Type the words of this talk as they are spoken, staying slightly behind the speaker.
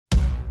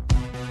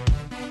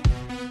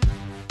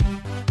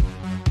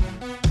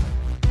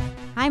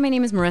Hi, my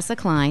name is Marissa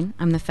Klein.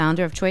 I'm the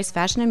founder of Choice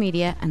Fashion and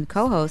Media and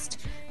co-host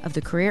of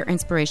the career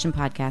inspiration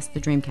podcast, The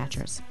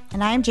Dreamcatchers.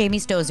 And I am Jamie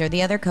Stozer,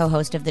 the other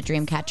co-host of The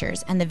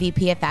Dreamcatchers and the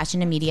VP of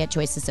Fashion and Media at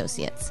Choice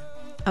Associates.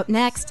 Up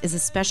next is a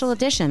special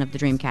edition of The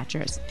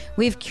Dreamcatchers.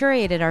 We've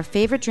curated our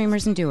favorite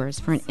dreamers and doers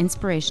for an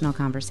inspirational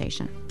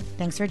conversation.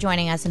 Thanks for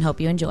joining us and hope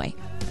you enjoy.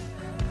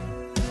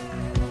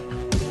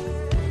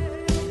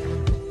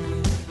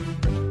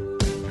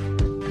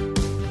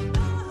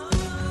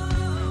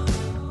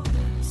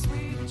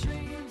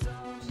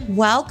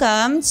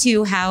 Welcome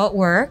to How It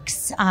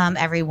Works,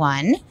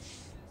 everyone.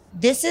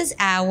 This is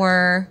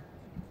I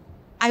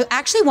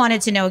actually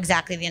wanted to know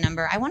exactly the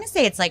number. I want to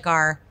say it's like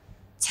our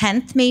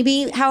 10th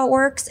maybe How It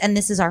Works. And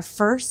this is our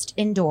first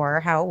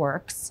indoor How It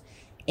Works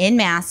in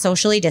mass,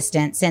 socially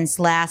distant since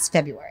last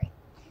February.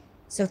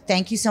 So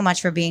thank you so much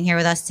for being here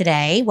with us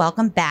today.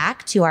 Welcome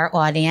back to our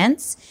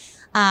audience.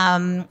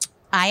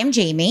 I am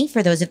Jamie.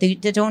 For those of you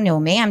that don't know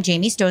me, I'm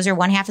Jamie Stozer,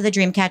 one half of the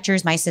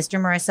Dreamcatchers, my sister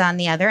Marissa on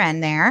the other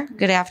end there.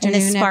 Good afternoon,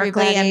 in this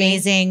sparkly, everybody.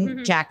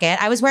 Amazing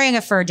jacket. I was wearing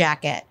a fur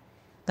jacket,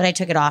 but I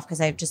took it off because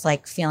I just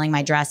like feeling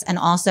my dress. And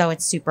also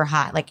it's super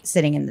hot, like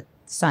sitting in the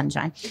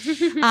sunshine.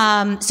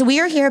 So we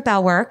are here at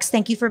Bellworks.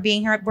 Thank you for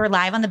being here. We're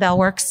live on the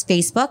Bellworks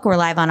Facebook. We're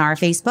live on our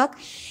Facebook.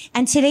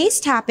 And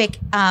today's topic,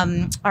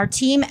 our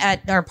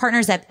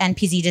partners at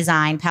NPZ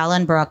Design, Paola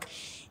and Brooke,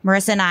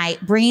 Marissa and I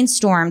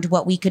brainstormed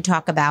what we could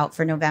talk about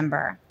for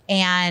November.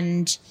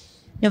 And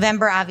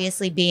November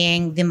obviously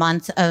being the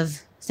month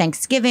of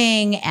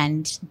Thanksgiving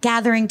and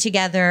gathering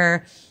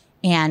together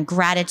and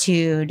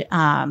gratitude.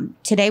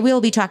 Today we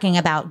will be talking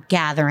about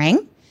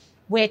gathering,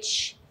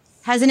 which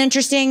has an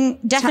interesting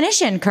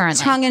definition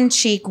currently.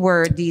 Tongue-in-cheek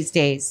word these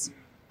days.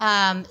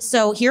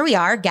 So here we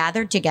are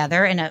gathered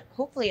together in a,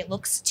 hopefully it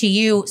looks to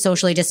you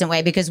socially distant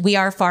way because we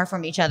are far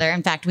from each other.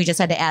 In fact, we just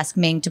had to ask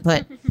Ming to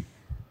put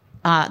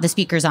the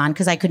speakers on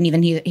because I couldn't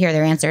even hear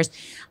their answers,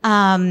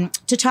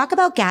 to talk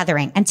about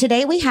gathering. And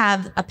today we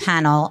have a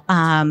panel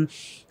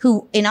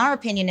who, in our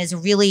opinion, is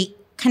really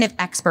kind of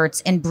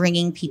experts in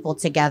bringing people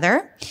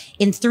together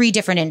in 3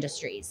 different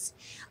industries.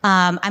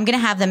 I'm going to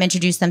have them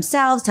introduce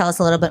themselves, tell us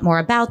a little bit more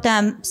about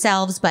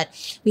themselves,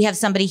 but we have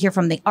somebody here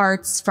from the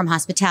arts, from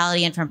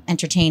hospitality, and from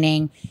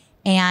entertaining.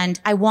 And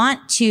I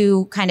want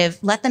to kind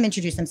of let them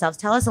introduce themselves,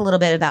 tell us a little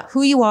bit about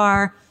who you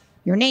are,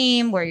 your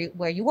name, where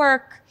you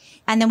work,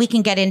 and then we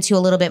can get into a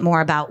little bit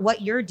more about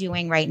what you're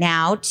doing right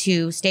now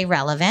to stay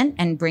relevant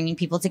and bringing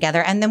people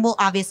together. And then we'll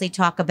obviously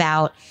talk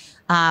about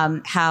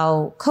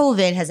how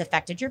COVID has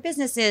affected your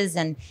businesses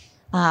and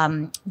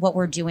what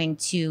we're doing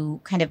to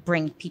kind of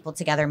bring people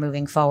together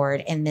moving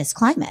forward in this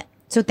climate.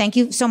 So thank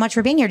you so much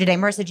for being here today.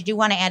 Marissa, did you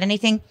want to add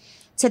anything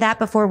to that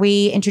before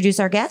we introduce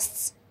our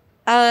guests?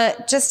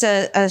 Just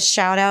a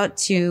shout out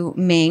to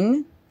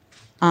Ming,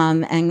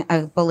 and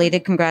a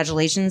belated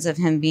congratulations of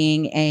him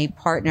being a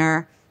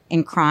partner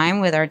in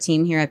crime with our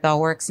team here at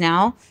Bellworks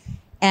now.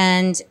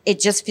 And it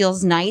just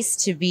feels nice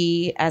to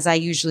be, as I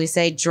usually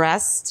say,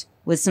 dressed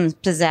with some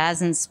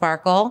pizzazz and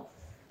sparkle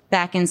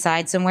back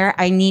inside somewhere.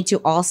 I need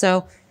to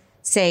also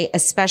say a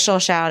special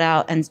shout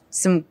out and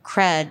some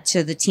cred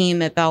to the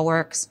team at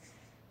Bellworks,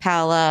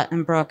 Paola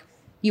and Brooke.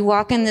 You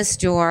walk in this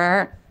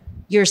door,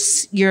 you're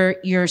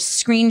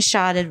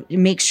screenshotted,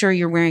 make sure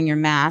you're wearing your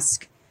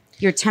mask.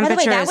 Your temperature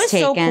is taken. By the way, that was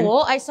so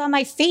cool. I saw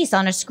my face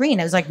on a screen.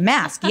 It was like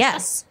mask.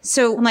 Yes.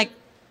 So I'm like,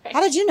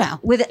 how did you know?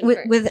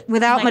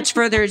 Without much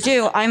further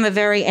ado, I'm a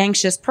very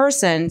anxious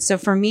person. So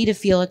for me to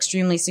feel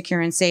extremely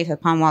secure and safe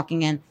upon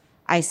walking in,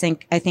 I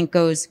think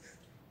goes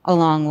a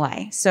long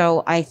way.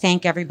 So I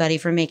thank everybody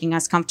for making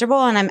us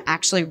comfortable. And I'm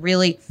actually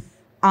really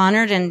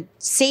honored and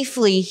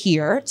safely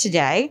here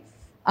today,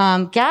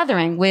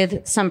 gathering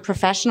with some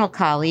professional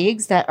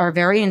colleagues that are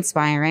very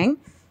inspiring.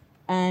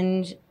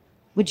 And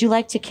would you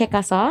like to kick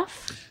us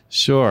off?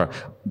 Sure.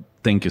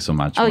 Thank you so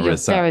much, Marissa. You're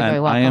very,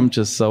 very welcome. I am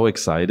just so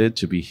excited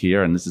to be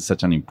here. And this is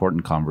such an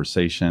important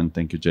conversation.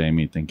 Thank you,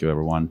 Jamie. Thank you,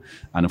 everyone.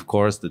 And of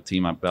course, the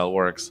team at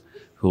Bellworks,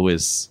 who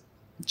is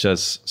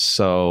just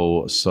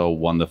so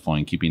wonderful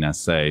in keeping us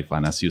safe.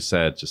 And as you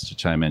said, just to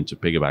chime in, to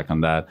piggyback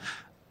on that,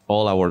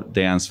 all our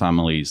dance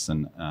families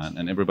and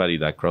everybody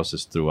that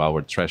crosses through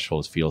our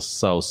thresholds feels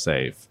so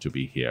safe to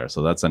be here.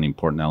 So that's an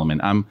important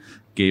element. I'm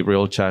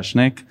Gabriel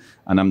Chajnik,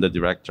 and I'm the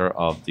director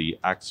of the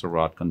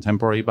Axelrod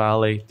Contemporary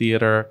Ballet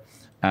Theater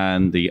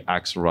and the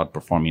Axelrod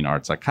Performing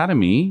Arts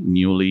Academy,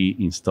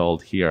 newly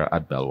installed here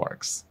at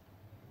Bellworks.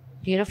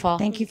 Beautiful.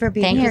 Thank you for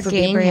being here,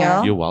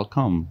 Gabriel. You're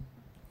welcome.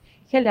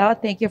 Hello,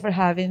 thank you for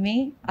having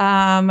me.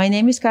 My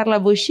name is Carly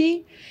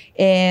Bushey,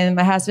 and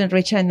my husband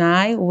Richard and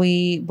I,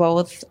 we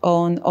both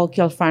own Oak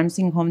Hill Farms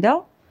in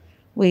Homedale.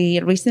 We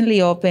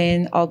recently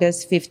opened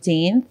August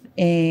 15th,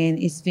 and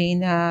it's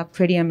been a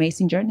pretty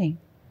amazing journey.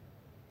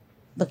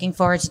 Looking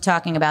forward to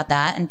talking about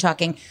that and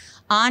talking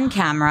on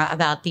camera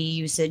about the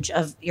usage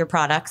of your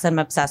products I'm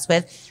obsessed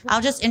with.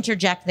 I'll just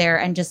interject there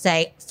and just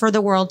say, for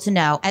the world to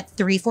know, at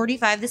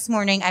 3:45 this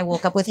morning, I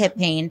woke up with hip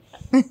pain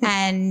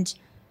and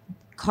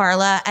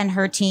Carla and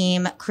her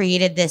team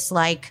created this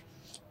like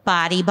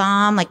body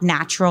balm, like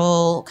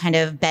natural kind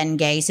of Ben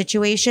Gay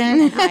situation.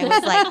 And I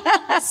was like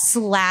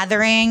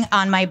slathering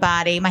on my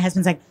body. My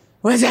husband's like,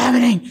 what's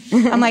happening?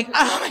 I'm like,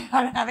 oh my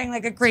God, I'm having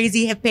like a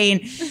crazy hip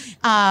pain.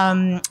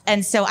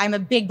 And so I'm a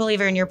big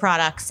believer in your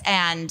products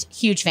and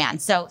huge fan.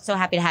 So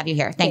happy to have you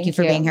here. Thank you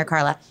for being here,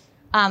 Carla.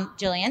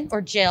 Jillian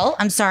or Jill.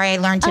 I'm sorry, I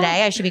learned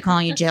today. I should be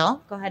calling you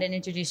Jill. Go ahead and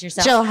introduce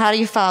yourself. Jill, how do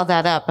you follow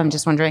that up? I'm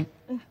just wondering.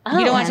 You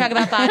don't want to talk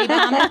about body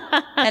balm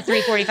at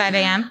 3:45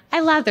 a.m.?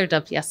 I lathered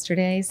up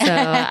yesterday, so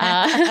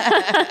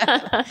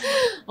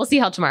we'll see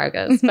how tomorrow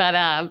goes.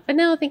 But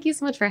no, thank you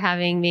so much for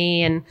having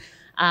me. And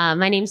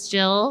my name's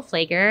Jill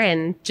Pfleger,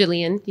 and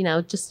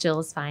Jillian, just Jill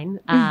is fine.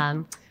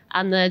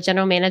 I'm the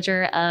general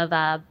manager of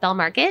Bell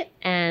Market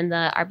and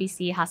the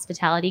RBC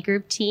Hospitality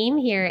Group team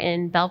here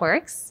in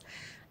Bellworks.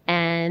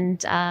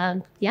 And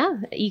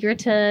eager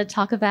to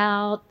talk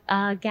about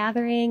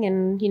gathering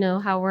and,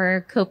 how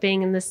we're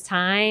coping in this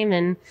time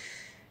and,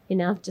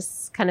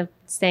 just kind of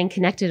staying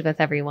connected with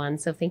everyone.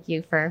 So thank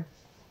you for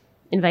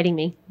inviting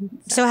me.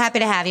 So happy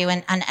to have you.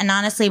 And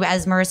honestly,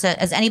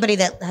 as anybody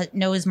that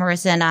knows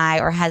Marissa and I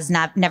or has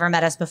never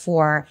met us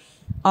before,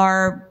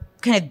 our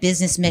kind of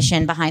business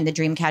mission behind the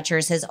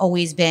Dreamcatchers has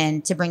always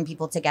been to bring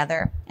people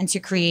together and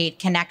to create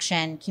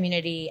connection,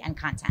 community, and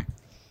content.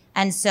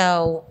 And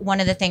so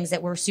one of the things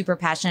that we're super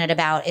passionate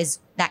about is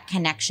that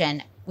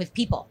connection with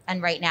people.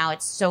 And right now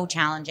it's so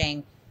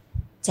challenging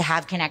to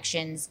have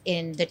connections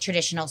in the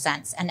traditional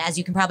sense. And as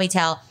you can probably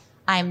tell,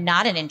 I'm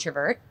not an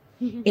introvert.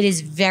 Mm-hmm. It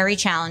is very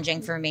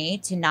challenging for me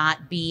to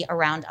not be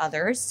around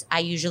others.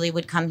 I usually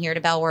would come here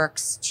to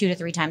Bellworks 2 to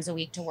 3 times a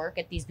week to work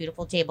at these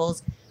beautiful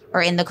tables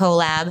or in the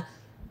collab.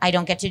 I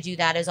don't get to do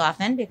that as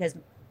often because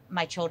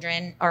my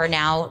children are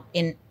now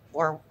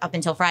or up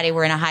until Friday,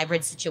 we're in a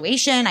hybrid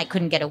situation. I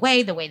couldn't get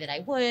away the way that I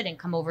would and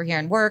come over here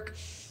and work.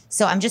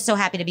 So I'm just so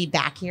happy to be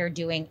back here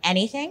doing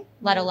anything,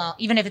 let alone,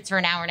 even if it's for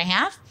an hour and a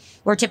half,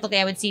 where typically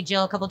I would see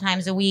Jill a couple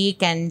times a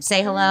week and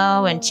say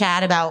hello and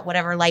chat about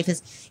whatever life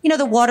is,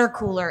 the water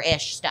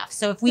cooler-ish stuff.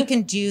 So if we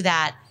can do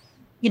that,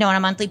 on a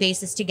monthly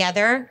basis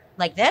together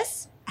like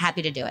this,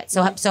 happy to do it.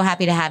 So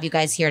happy to have you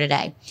guys here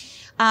today.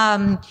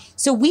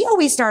 So we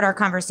always start our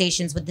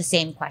conversations with the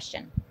same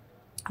question.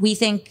 We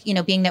think,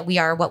 being that we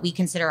are what we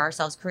consider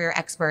ourselves career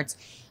experts,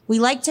 we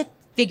like to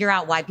figure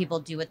out why people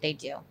do what they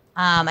do.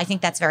 I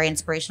think that's very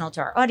inspirational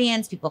to our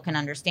audience. People can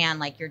understand,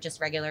 like, you're just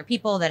regular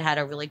people that have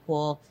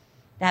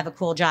a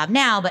cool job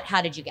now, but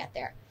how did you get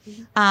there?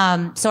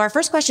 Mm-hmm. So our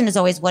first question is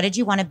always, what did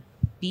you want to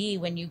be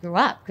when you grew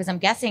up? Because I'm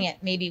guessing it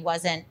maybe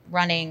wasn't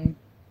running,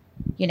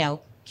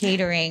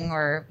 catering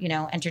or,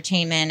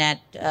 entertainment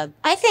at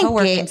I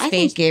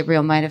think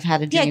Gabriel might have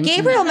had a dream. Yeah,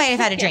 Gabriel might have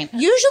had a dream.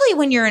 Usually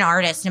when you're an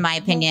artist, in my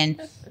opinion,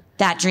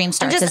 that dream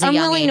starts as a young age.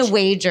 I'm willing to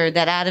wager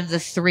that out of the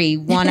 3,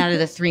 1 out of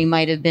the 3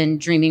 might have been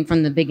dreaming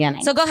from the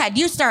beginning. So go ahead.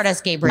 You start us,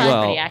 Gabriel.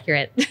 Well, pretty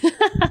accurate.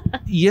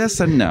 Yes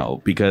and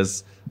no,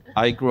 because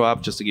I grew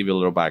up, just to give you a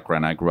little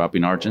background, I grew up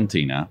in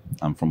Argentina.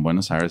 I'm from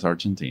Buenos Aires,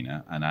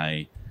 Argentina, and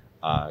I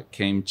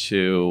came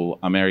to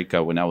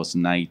America when I was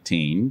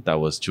 19.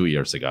 That was 2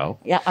 years ago.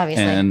 Yeah,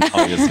 obviously. And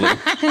obviously.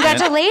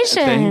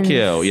 Congratulations. Thank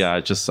you.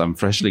 Yeah, I'm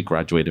freshly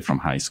graduated from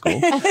high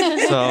school.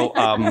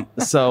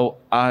 So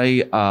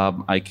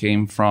I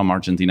came from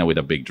Argentina with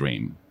a big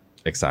dream.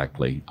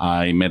 Exactly.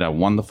 I met a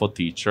wonderful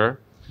teacher,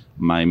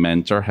 my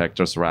mentor,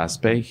 Hector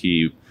Raspe.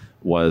 He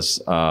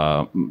was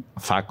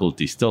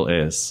faculty, still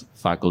is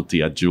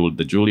faculty at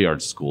the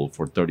Juilliard School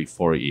for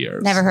 34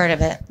 years. Never heard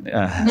of it.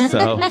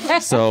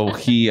 So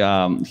he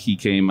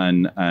came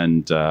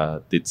and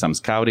did some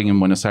scouting in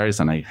Buenos Aires,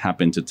 and I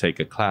happened to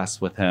take a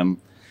class with him.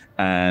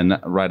 And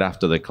right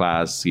after the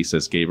class, he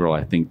says, Gabriel,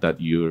 I think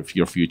that your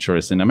future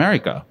is in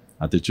America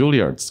at the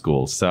Juilliard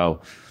School.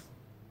 So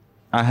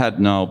I had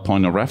no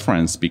point of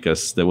reference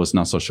because there was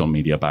no social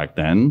media back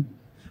then.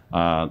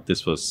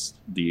 This was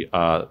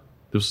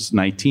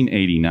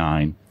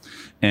 1989,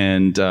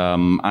 and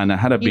I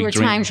had a big dream. You were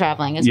time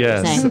traveling, is what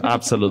you're saying. Yes,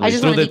 absolutely. I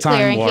just want to be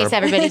clear in case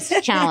everybody's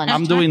challenged.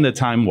 I'm doing the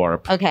time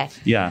warp. Okay.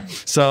 Yeah.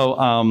 So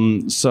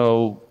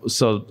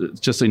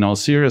just in all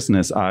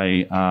seriousness,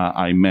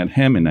 I met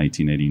him in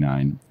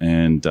 1989,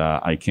 and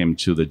I came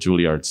to the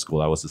Juilliard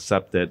School. I was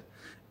accepted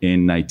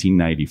in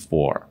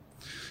 1994.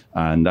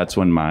 And that's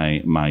when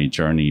my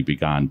journey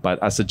began.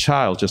 But as a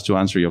child, just to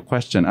answer your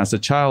question, as a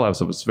child, I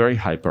was a very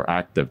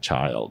hyperactive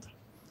child.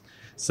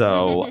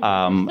 So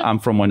I'm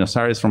from Buenos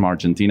Aires, from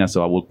Argentina.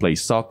 So I would play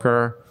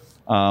soccer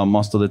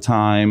most of the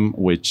time,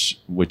 which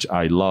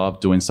I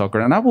love doing soccer.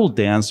 And I will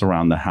dance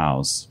around the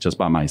house just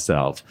by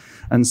myself.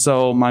 And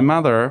so my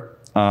mother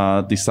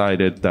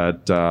decided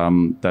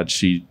that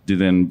she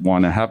didn't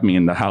want to have me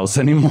in the house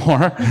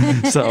anymore.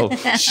 So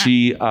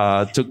she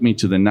took me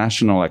to the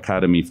National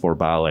Academy for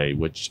Ballet,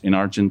 which in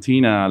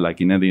Argentina, like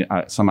in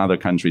some other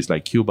countries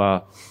like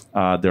Cuba,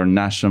 they're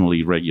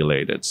nationally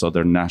regulated. So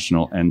they're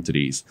national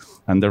entities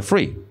and they're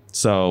free.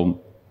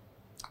 So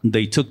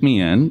they took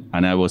me in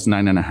and I was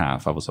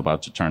 9.5. I was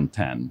about to turn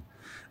 10.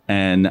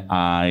 And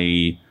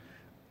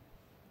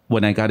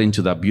when I got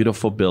into that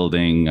beautiful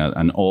building,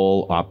 an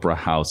old opera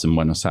house in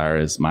Buenos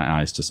Aires, my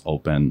eyes just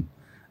opened.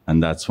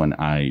 And that's when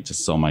I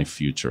just saw my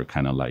future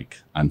kind of like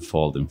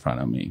unfold in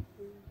front of me.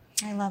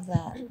 I love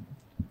that.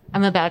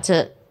 I'm about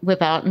to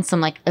whip out in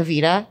some like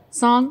Evita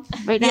song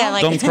right now. Yeah,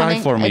 like Don't it's cry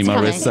coming. for me, It's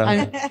coming.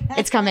 Marissa.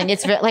 It's coming.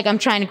 It's like I'm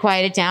trying to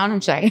quiet it down.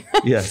 I'm sorry.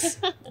 Yes.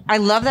 I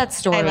love that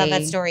story. I love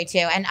that story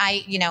too. And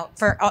I,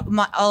 for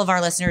all of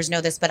our listeners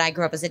know this, but I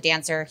grew up as a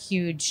dancer,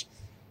 huge,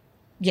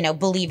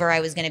 believer I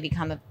was going to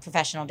become a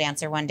professional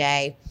dancer one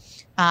day.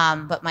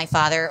 But my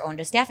father owned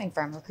a staffing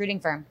firm, recruiting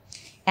firm.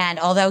 And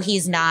although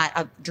he's not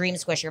a dream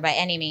squisher by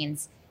any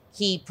means,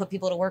 he put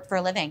people to work for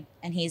a living.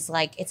 And he's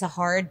like, it's a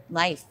hard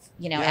life,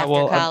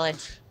 after college.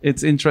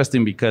 It's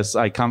interesting because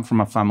I come from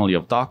a family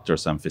of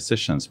doctors and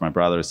physicians. My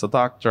brother is a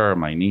doctor.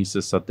 My niece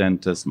is a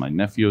dentist. My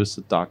nephew is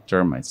a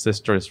doctor. My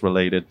sister is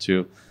related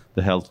to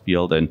the health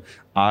field. And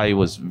I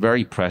was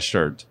very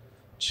pressured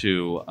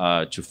to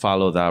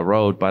follow that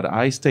road. But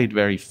I stayed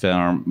very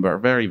firm,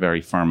 very,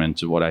 very firm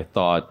into what I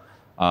thought.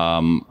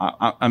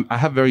 I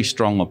have very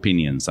strong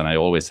opinions, and I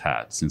always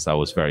had since I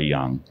was very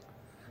young.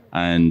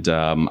 And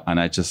I'm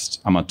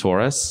a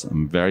Taurus.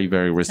 I'm very,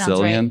 very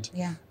resilient. Right.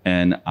 Yeah.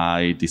 And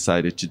I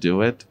decided to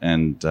do it,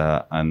 and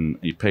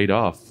it paid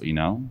off,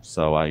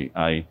 So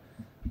I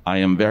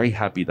am very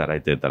happy that I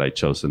did that. I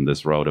chosen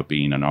this road of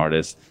being an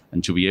artist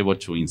and to be able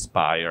to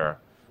inspire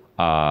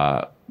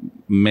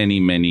many,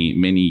 many,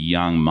 many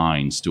young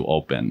minds to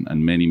open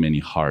and many, many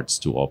hearts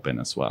to open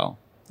as well.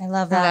 I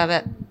love that. I love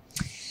it.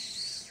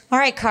 All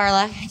right,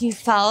 Carla, do you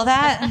follow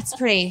that? It's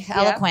pretty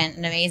eloquent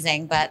and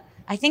amazing, but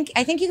I think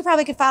you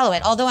probably could follow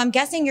it. Although I'm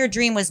guessing your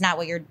dream was not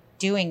what you're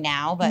doing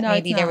now, but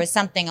maybe there was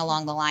something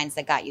along the lines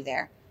that got you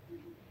there.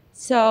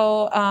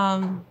 So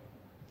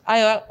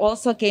I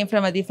also came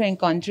from a different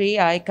country.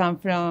 I come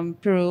from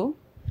Peru,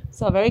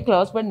 so very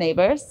close, we're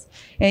neighbors.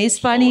 And it's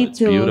funny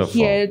to beautiful.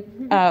 hear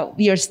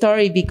your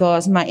story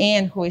because my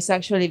aunt, who is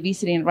actually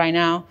visiting right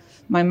now,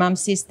 my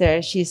mom's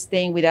sister, she's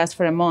staying with us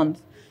for a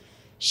month.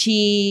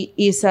 She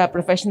is a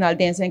professional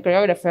dancer and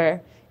choreographer,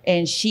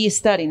 and she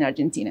studied in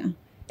Argentina.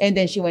 And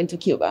then she went to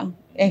Cuba.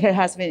 And her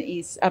husband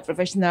is a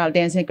professional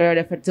dancer and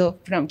choreographer too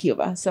from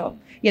Cuba. So,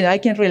 I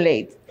can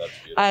relate.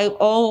 I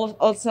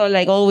also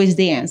always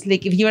dance.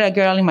 Like if you're a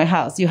girl in my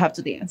house, you have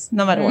to dance,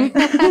 no matter what.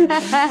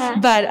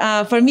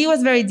 But for me, it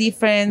was very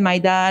different. My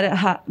dad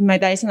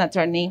is an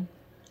attorney.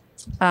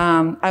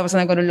 I was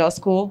going to go to law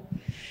school.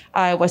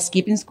 I was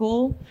skipping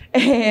school.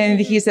 And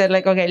he said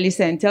okay,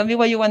 listen, tell me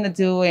what you want to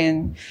do.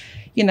 And,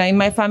 in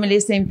my family,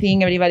 same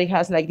thing. Everybody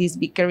has these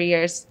big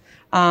careers.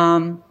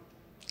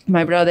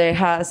 My brother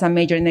has a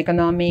major in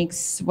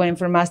economics, went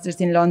for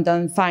master's in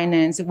London,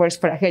 finance, works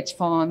for a hedge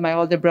fund. My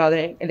older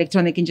brother,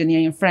 electronic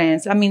engineering in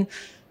France. I mean,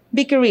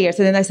 big careers.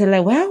 And then I said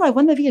well, I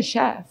want to be a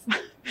chef.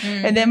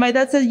 And then my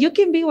dad said, you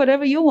can be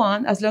whatever you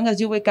want as long as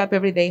you wake up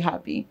every day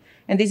happy.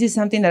 And this is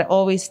something that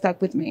always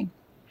stuck with me.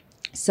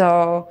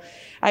 So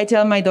I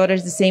tell my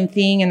daughters the same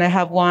thing. And I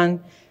have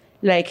one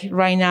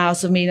right now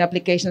submitting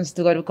applications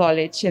to go to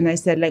college. And I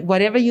said,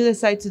 whatever you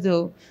decide to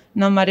do,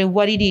 no matter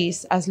what it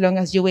is, as long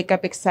as you wake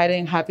up excited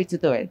and happy to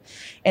do it.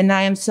 And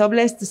I am so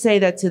blessed to say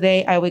that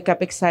today I wake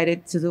up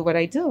excited to do what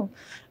I do.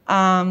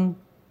 How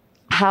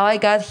I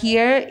got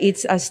here,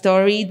 it's a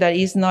story that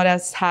is not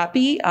as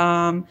happy.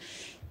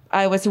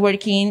 I was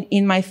working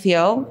in my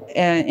field,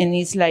 and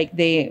it's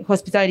the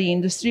hospitality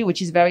industry,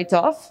 which is very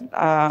tough.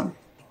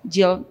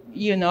 Jill,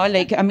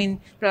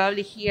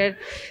 probably here,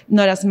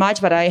 not as much,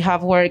 but I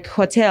have worked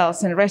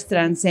hotels and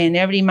restaurants, and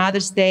every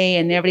Mother's Day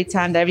and every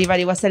time that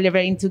everybody was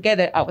celebrating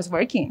together, I was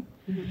working,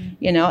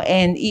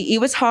 and it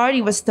was hard.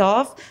 It was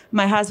tough.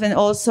 My husband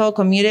also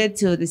commuted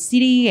to the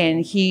city,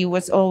 and he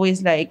was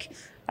always a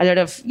lot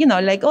of,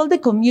 all the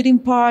commuting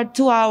part,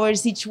 2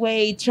 hours each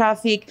way,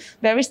 traffic,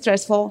 very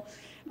stressful.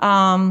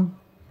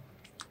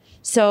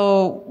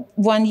 So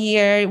one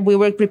year we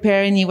were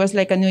preparing, it was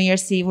a New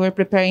Year's Eve, we were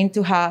preparing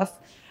to have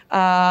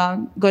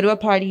go to a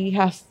party,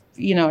 have,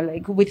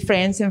 with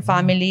friends and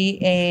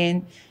family,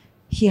 and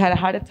he had a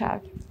heart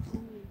attack.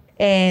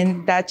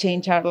 And that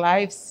changed our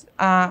lives.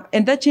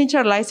 And that changed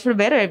our lives for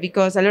better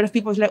because a lot of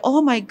people were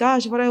oh my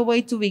gosh, what a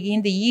way to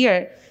begin the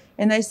year.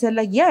 And I said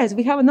yes,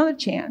 we have another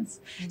chance.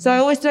 Mm-hmm. So I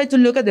always try to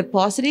look at the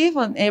positive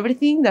on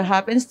everything that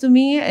happens to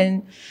me.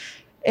 And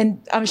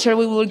I'm sure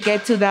we will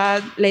get to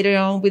that later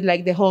on with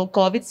the whole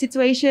COVID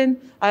situation.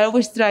 I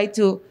always try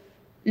to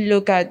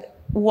look at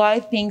why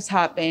things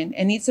happen,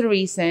 and it's a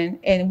reason,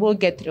 and we'll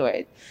get through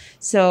it.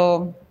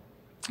 So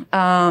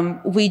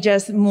we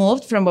just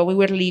moved from where we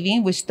were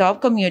living. We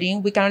stopped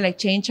commuting. We kind of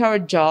changed our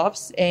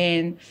jobs,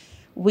 and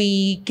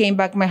we came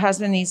back. My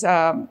husband is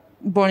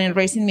born and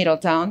raised in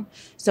Middletown.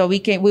 So we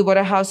bought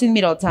a house in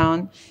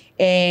Middletown,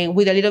 and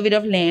with a little bit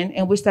of land,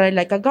 and we started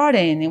a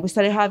garden, and we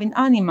started having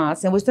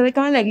animals, and we started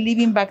kind of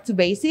living back to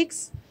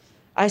basics.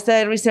 I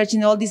started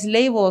researching all these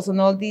labels on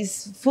all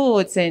these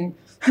foods, and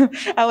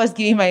I was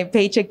giving my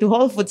paycheck to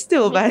Whole Foods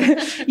too, but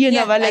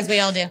but as we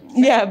all do.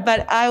 Yeah,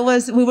 but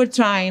we were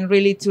trying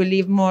really to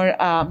live more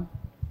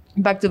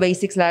back to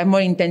basics life,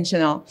 more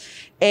intentional.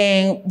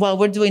 And while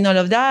we're doing all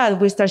of that,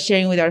 we start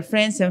sharing with our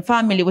friends and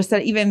family. We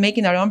start even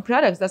making our own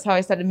products. That's how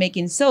I started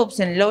making soaps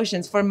and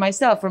lotions for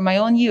myself, for my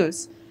own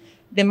use.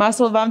 The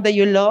muscle balm that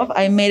you love,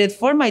 I made it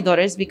for my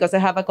daughters because I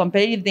have a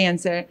competitive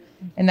dancer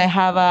and I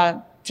have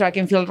a track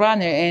and field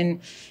runner. And,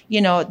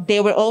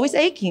 they were always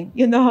aching.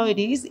 You know how it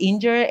is,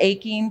 injured,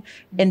 aching.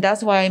 And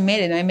that's why I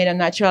made it. I made a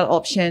natural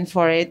option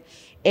for it.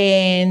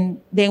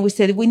 And then we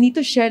said, we need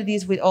to share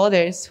this with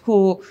others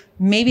who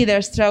maybe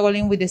they're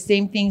struggling with the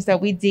same things that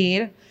we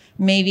did.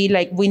 Maybe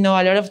like we know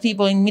a lot of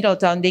people in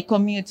Middletown, they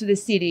commute to the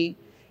city,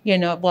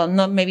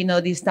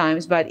 not these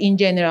times, but in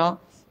general,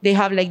 they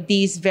have like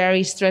these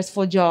very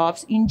stressful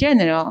jobs in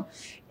general.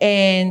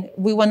 And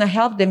we want to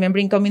help them and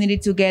bring community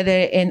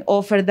together and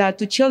offer that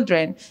to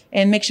children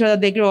and make sure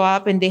that they grow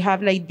up and they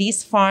have like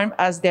this farm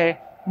as their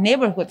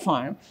neighborhood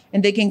farm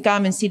and they can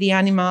come and see the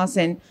animals.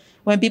 And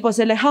when people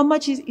say like, how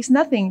much is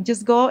nothing,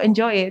 just go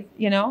enjoy it,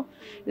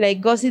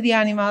 like go see the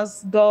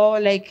animals, go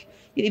like,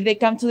 if they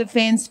come to the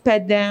fence,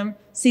 pet them,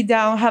 sit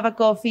down, have a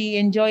coffee,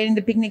 enjoy it in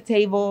the picnic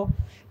table.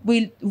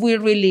 We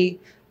really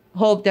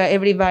hope that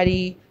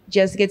everybody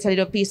just gets a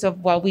little piece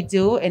of what we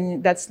do,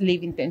 and that's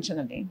live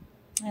intentionally.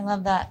 I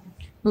love that.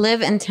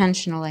 Live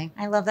intentionally.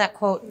 I love that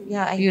quote.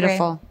 Yeah, I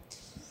Beautiful. agree.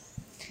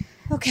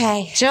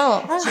 Okay. Jill.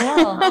 All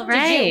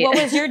right. What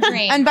was your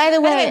dream? And by the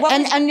way,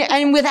 what was-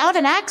 and without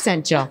an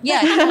accent, Jill.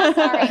 Yeah,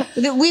 sorry.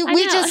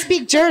 We just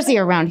speak Jersey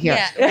around here.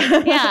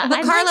 Yeah.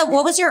 But Carla,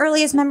 what was your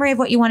earliest memory of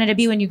what you wanted to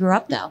be when you grew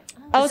up, though?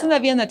 I was going to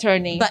be an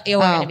attorney. But you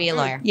were going to be a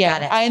lawyer. Yeah,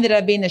 Got it. I ended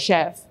up being a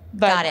chef.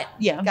 But, Got it.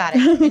 Yeah. Got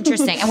it.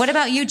 Interesting. And what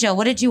about you, Jill?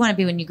 What did you want to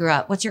be when you grew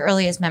up? What's your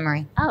earliest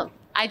memory? Oh,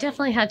 I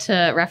definitely had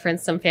to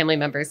reference some family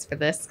members for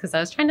this because I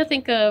was trying to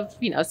think of,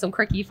 some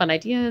quirky, fun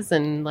ideas.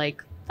 And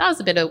like, that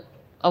was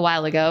a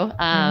while ago.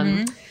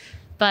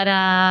 But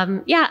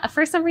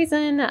for some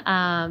reason,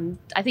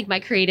 I think my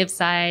creative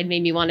side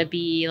made me want to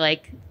be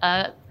like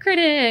a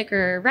critic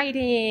or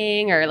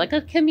writing or like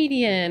a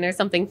comedian or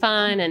something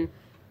fun. And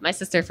my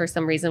sister, for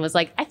some reason, was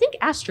like, I think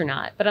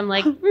astronaut. But I'm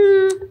like, I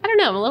don't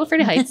know. I'm a little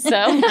afraid of heights. So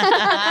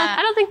I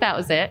don't think that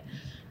was it.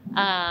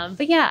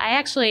 But yeah, I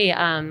actually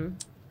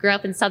grew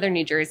up in southern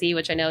New Jersey,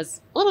 which I know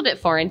is a little bit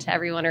foreign to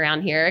everyone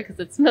around here because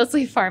it's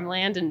mostly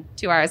farmland and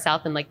 2 hours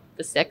south in like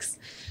the sticks.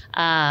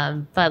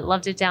 But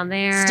loved it down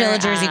there. Still a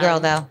Jersey girl,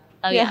 though.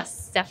 Oh,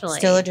 yes, definitely.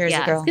 Still a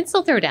Jersey girl. Can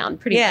still throw down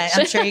pretty much. Yeah,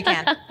 I'm sure you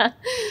can.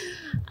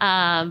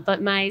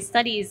 But my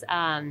studies,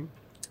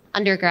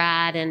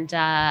 undergrad, and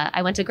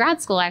I went to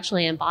grad school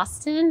actually in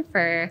Boston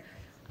for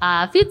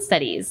food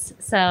studies.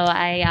 So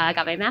I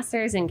got my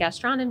master's in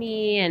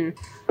gastronomy and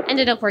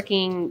ended up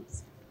working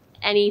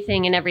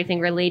anything and everything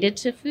related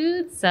to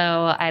food. So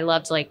I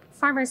loved like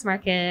farmers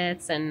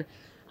markets and,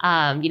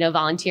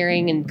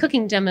 volunteering and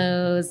cooking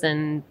demos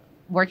and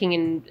working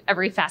in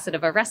every facet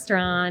of a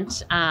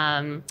restaurant.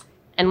 And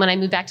when I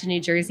moved back to New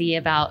Jersey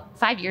about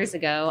 5 years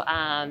ago,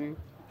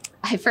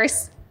 I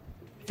first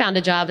found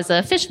a job as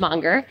a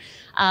fishmonger.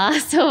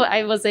 So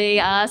I was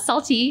a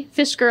salty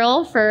fish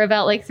girl for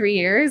about like 3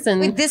 years.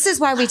 And Wait, this is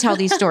why we tell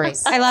these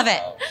stories. I love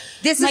it.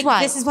 This is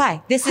why. This is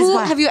why. This is Who,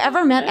 why. have you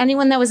ever met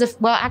anyone that was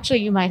well,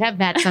 actually, you might have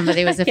met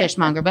somebody who was a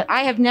fishmonger, but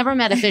I have never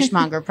met a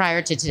fishmonger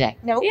prior to today.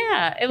 Nope.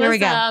 yeah, it Here we was.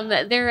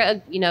 go. They're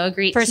a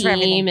great First for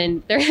everything.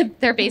 team, and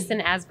they're based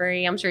in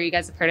Asbury. I'm sure you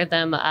guys have heard of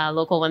them.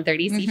 Local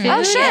 130 Seafood.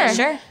 Oh, sure. Yeah,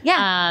 sure.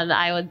 Yeah.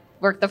 I would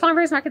work the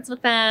farmers markets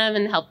with them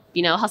and help,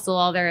 hustle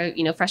all their,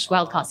 fresh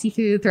wild caught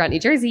seafood throughout New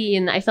Jersey.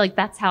 And I feel like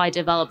that's how I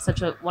developed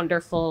such a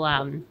wonderful,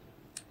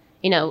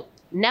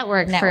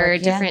 network for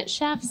different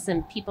chefs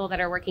and people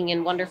that are working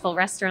in wonderful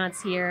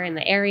restaurants here in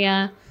the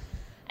area.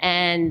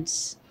 And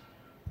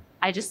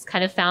I just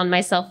kind of found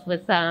myself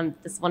with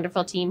this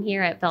wonderful team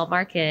here at Bell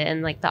Market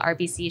and like the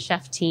RBC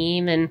chef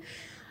team. And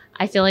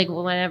I feel like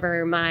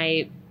whenever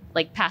my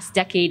like past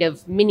decade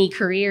of mini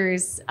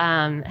careers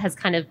has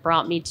kind of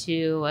brought me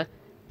to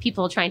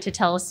people trying to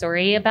tell a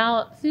story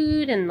about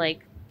food and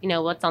like,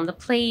 what's on the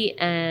plate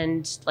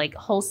and like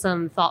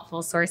wholesome,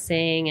 thoughtful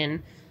sourcing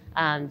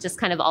and just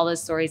kind of all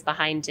those stories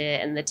behind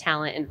it and the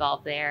talent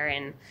involved there.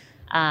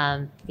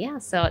 And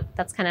so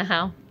that's kind of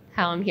how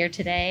I'm here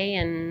today.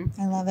 And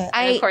I love it.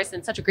 of course,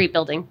 in such a great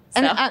building.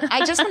 So. And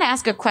I just want to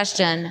ask a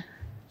question.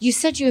 You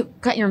said you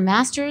got your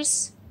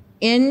master's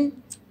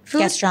in food?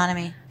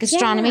 Gastronomy.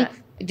 Gastronomy.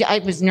 I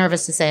was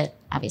nervous to say it.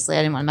 Obviously,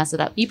 I didn't want to mess it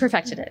up. You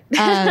perfected it.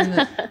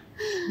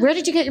 Where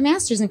did you get your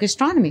master's in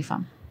gastronomy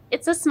from?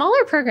 It's a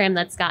smaller program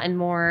that's gotten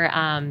more,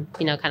 kind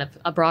of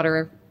a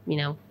broader,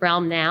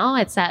 realm now.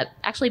 It's at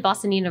actually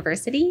Boston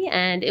University,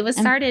 and it was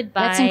started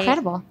by That's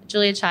incredible.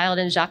 Julia Child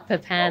and Jacques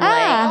Pepin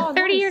Ah.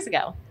 30 years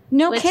ago.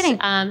 No which, kidding.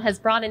 Has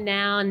brought in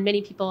now, and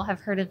many people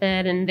have heard of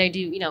it, and they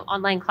do,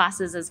 online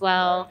classes as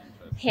well,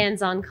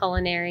 hands-on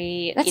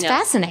culinary. That's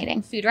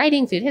fascinating. Food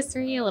writing, food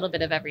history, a little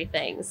bit of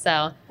everything.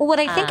 So, Well, what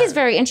I think is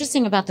very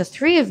interesting about the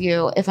three of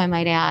you, if I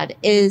might add,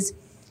 is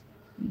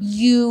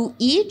you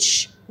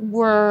each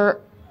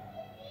were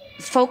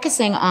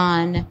focusing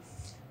on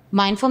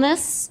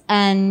mindfulness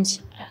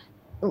and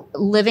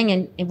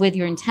living with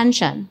your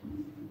intention.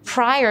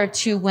 prior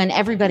to when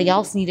everybody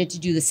else needed to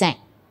do the same,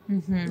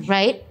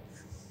 right?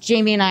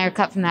 Jamie and I are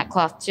cut from that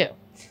cloth too.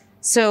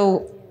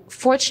 So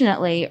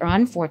fortunately or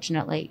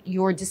unfortunately,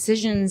 your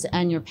decisions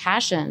and your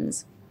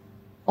passions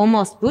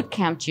almost boot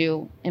camped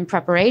you in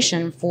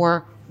preparation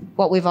for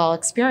what we've all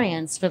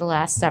experienced for the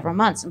last several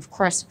months. And of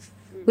course,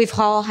 we've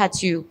all had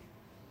to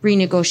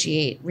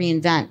renegotiate,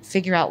 reinvent,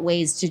 figure out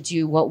ways to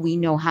do what we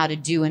know how to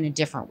do in a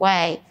different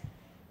way.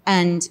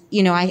 And,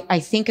 you know, I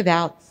think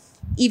about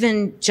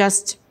even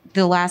just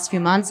the last few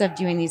months of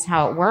doing these,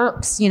 how it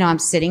works. You know, I'm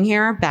sitting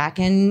here back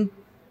in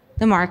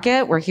the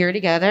market. We're here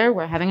together.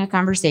 We're having a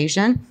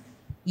conversation.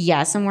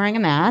 Yes, I'm wearing a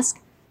mask.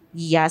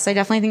 Yes, I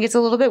definitely think it's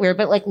a little bit weird,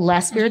 but like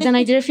less weird than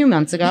I did a few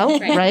months ago,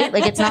 right?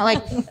 Like it's not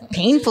like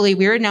painfully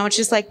weird. Now it's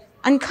just like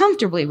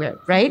uncomfortably weird,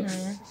 right?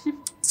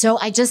 So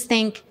I just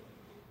think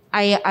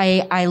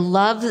I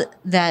love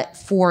that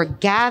for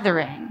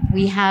gathering,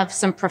 we have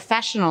some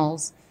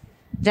professionals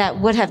that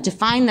would have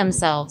defined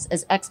themselves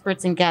as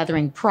experts in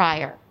gathering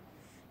prior.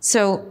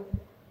 So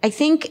I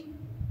think,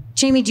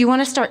 Jamie, do you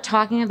want to start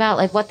talking about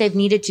like what they've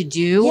needed to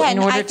do in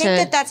order I think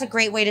that that's a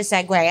great way to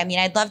segue. I mean,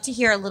 I'd love to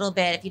hear a little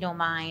bit, if you don't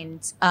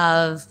mind,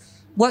 of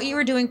what you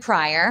were doing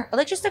prior,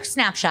 like just a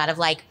snapshot of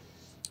like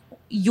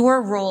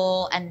your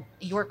role and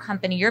your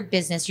company, your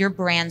business, your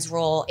brand's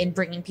role in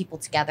bringing people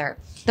together.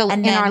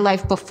 in our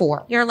life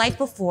before. Your life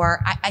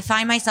before. I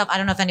find myself, I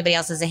don't know if anybody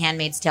else is a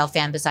Handmaid's Tale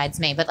fan besides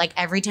me, but like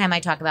every time I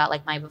talk about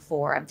like my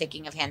before, I'm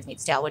thinking of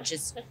Handmaid's Tale, which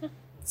is,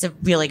 it's a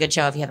really good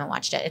show if you haven't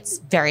watched it. It's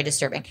very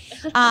disturbing.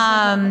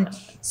 But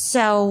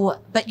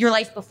your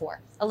life before,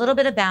 a little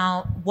bit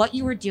about what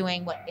you were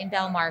doing, what in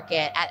Bell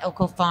Market, at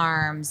Oco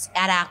Farms,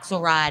 at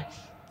Axelrod,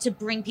 to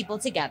bring people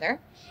together,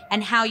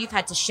 and how you've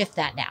had to shift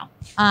that now.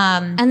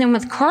 And then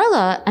with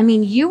Carla, I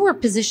mean, you were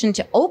positioned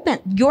to open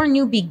your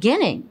new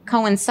beginning,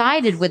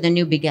 coincided with the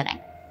new beginning,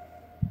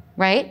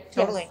 right?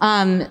 Totally.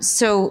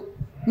 So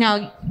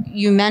now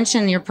you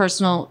mentioned your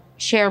personal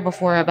share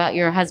before about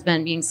your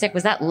husband being sick.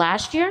 Was that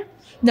last year?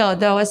 No,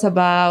 that was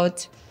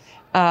about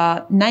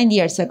 9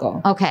 years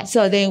ago. Okay.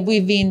 So then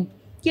we've been,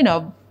 you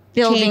know,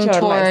 Building changed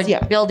our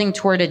lives.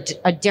 toward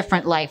a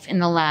different life in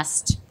the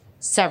last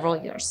several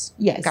years.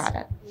 Yes. Got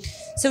it.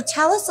 So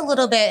tell us a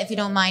little bit, if you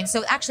don't mind.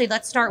 So actually,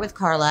 let's start with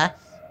Carla,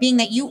 being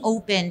that you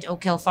opened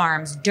Oak Hill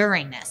Farms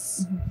during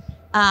this.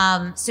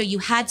 So you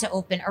had to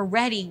open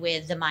already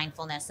with the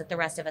mindfulness that the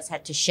rest of us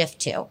had to shift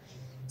to.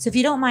 So if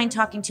you don't mind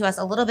talking to us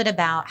a little bit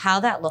about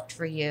how that looked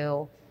for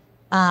you,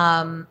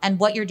 and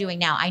what you're doing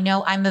now. I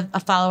know I'm a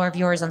follower of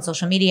yours on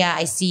social media.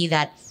 I see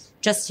that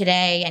just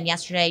today and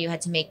yesterday you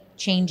had to make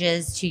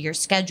changes to your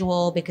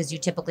schedule because you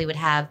typically would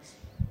have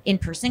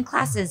in-person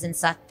classes and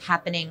stuff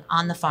happening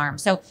on the farm.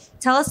 So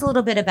tell us a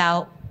little bit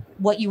about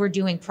what you were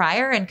doing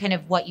prior and kind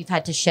of what you've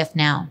had to shift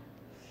now.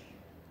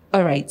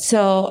 All right.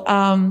 So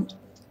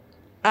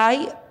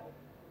I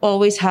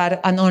always had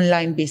an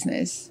online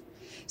business.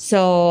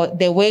 So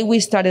the way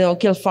we started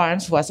Oak Hill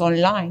Farms was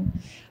online.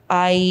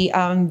 I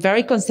am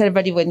very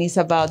conservative when it's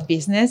about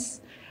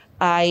business.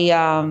 I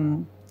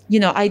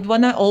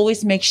want to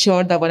always make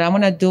sure that what I'm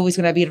going to do is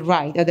going to be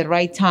right at the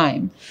right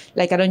time.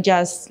 Like I don't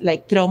just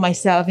like throw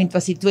myself into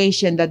a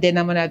situation that then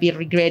I'm going to be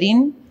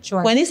regretting.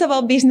 Sure. When it's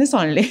about business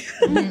only.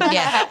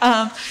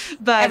 Yeah.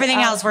 But everything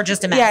else, we're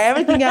just a mess. Yeah,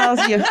 everything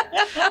else.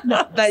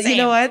 But Same. You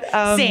know what?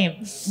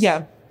 Same.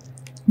 Yeah.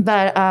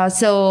 But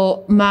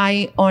so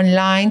my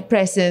online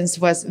presence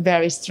was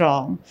very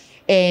strong.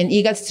 And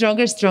it got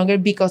stronger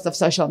because of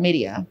social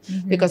media,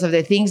 because of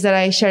the things that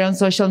I share on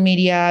social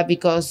media,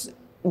 because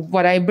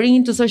what I bring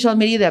into social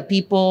media that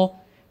people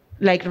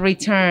like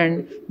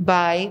return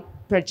by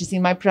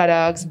purchasing my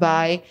products,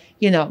 by,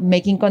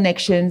 making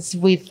connections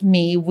with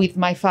me, with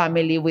my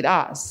family, with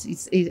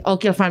us.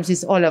 Oak Hill Farms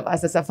is all of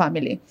us as a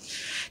family.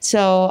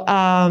 So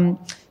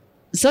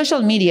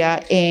social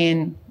media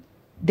and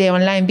the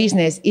online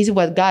business is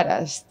what got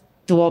us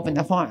to open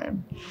a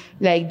farm.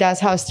 Like that's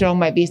how strong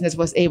my business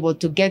was able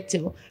to get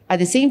to. At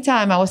the same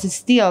time, I was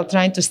still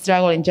trying to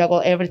struggle and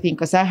juggle everything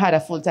because I had a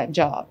full-time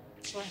job.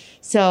 Sure.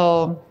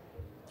 So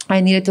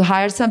I needed to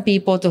hire some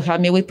people to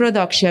help me with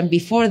production.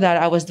 Before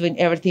that, I was doing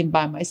everything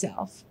by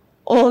myself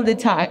all the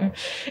time.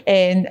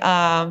 And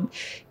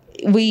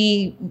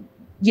when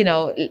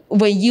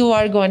you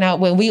are going out,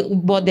 when we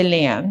bought the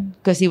land,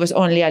 because it was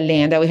only a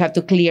land that we have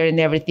to clear and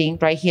everything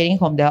right here in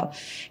Homedale,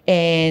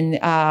 and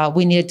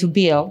we needed to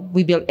build.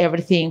 We built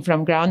everything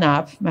from ground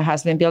up. My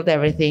husband built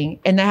everything,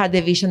 and I had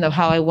the vision of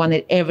how I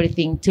wanted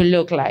everything to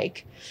look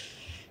like.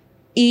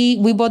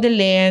 We bought the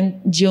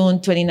land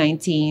June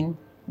 2019.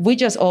 We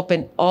just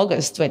opened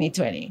August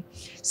 2020.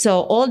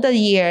 So all the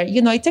year,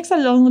 it takes a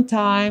long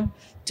time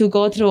to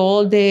go through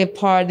all the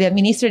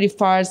administrative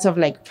parts of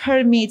like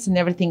permits and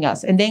everything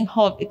else. And then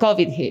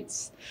COVID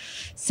hits.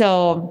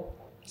 So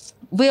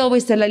we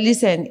always say, like,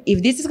 listen,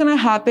 if this is going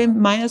to happen,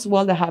 might as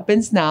well that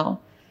happens now.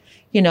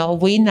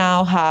 We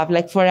now have,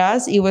 like, for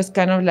us, it was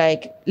kind of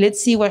like, let's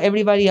see what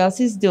everybody else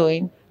is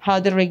doing, how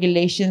the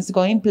regulations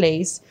go in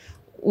place,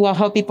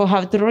 how people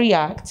have to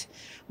react.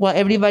 While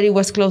everybody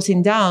was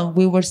closing down,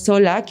 we were so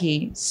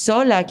lucky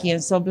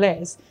and so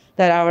blessed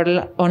that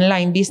our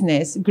online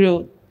business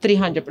grew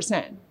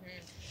 300%.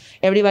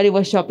 Everybody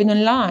was shopping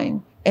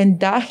online. And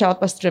that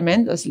helped us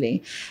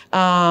tremendously.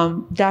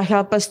 That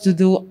helped us to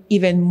do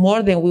even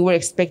more than we were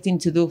expecting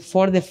to do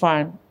for the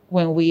farm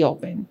when we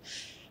opened.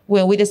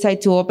 When we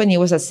decided to open,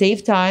 it was a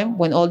safe time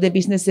when all the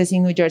businesses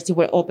in New Jersey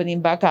were opening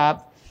back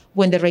up,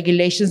 when the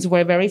regulations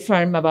were very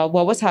firm about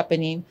what was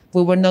happening.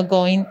 We were not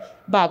going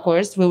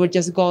backwards. We were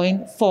just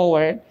going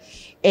forward.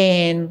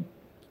 And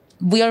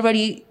we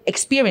already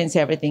experienced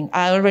everything.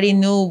 I already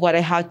knew what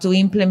I had to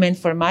implement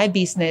for my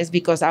business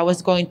because I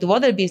was going to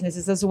other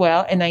businesses as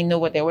well, and I knew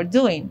what they were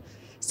doing.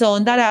 So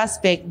on that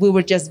aspect, we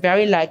were just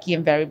very lucky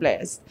and very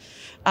blessed.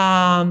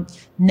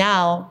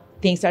 Now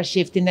things are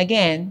shifting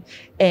again,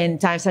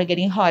 and times are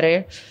getting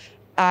hotter.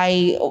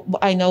 I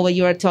know what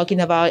you are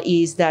talking about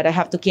is that I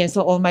have to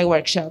cancel all my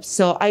workshops.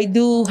 So I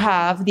do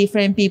have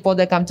different people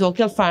that come to Oak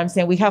Hill Farms,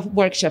 and we have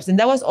workshops. And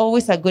that was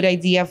always a good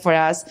idea for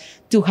us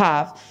to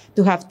have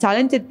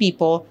talented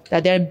people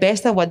that they're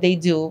best at what they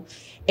do.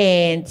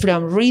 And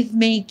from wreath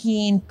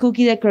making,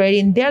 cookie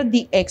decorating, they're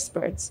the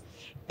experts.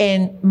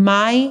 And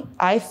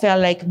I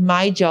felt like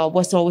my job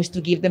was always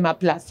to give them a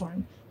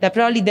platform that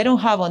probably they don't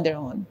have on their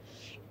own.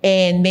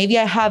 And maybe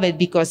I have it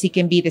because it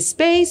can be the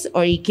space,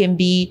 or it can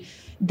be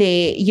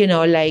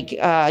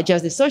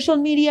just the social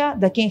media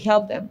that can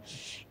help them.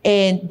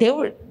 And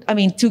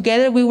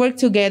together we work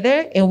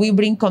together, and we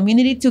bring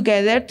community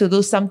together to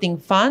do something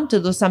fun, to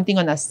do something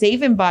on a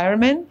safe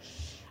environment.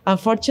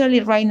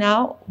 Unfortunately, right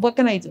now, what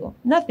can I do?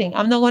 Nothing.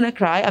 I'm not going to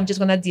cry. I'm just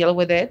going to deal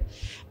with it.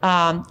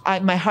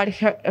 My heart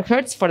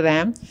hurts for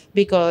them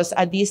because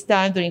at this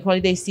time during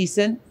holiday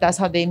season, that's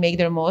how they make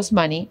their most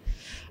money.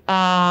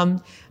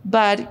 But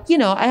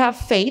I have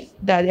faith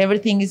that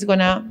everything is going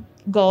to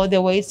go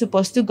the way it's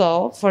supposed to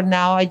go. For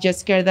now, I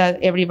just care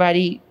that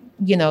everybody,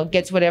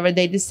 gets whatever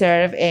they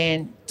deserve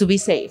and to be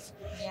safe.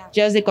 Yeah.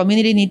 Just the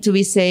community need to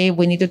be safe.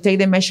 We need to take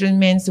the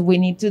measurements. We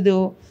need to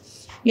do,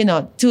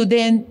 to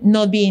then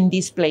not be in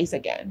this place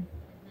again.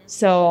 Mm-hmm.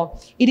 So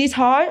it is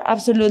hard,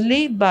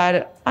 absolutely,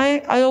 but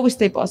I always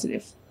stay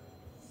positive.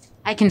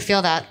 I can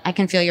feel that. I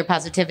can feel your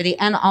positivity.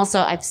 And also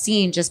I've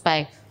seen just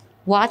by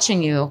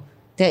watching you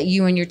that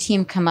you and your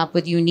team come up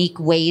with unique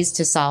ways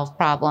to solve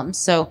problems.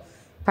 So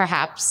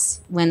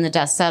perhaps when the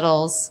dust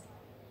settles,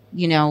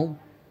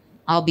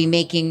 I'll be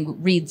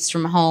making wreaths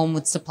from home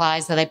with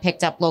supplies that I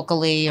picked up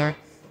locally, or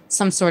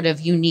some sort of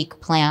unique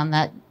plan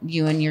that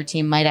you and your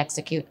team might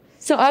execute.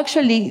 So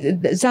actually,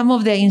 some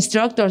of the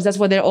instructors, that's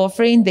what they're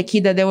offering. The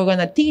kit that they were going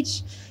to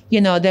teach,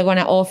 they're going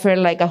to offer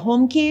like a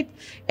home kit.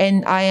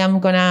 And I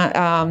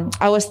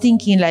was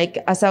thinking, like,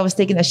 as I was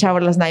taking a shower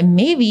last night,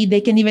 maybe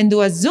they can even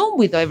do a Zoom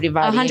with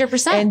everybody.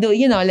 100%. And do,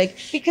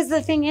 because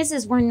the thing is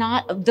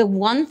the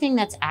one thing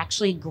that's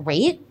actually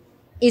great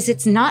is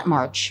it's not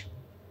March.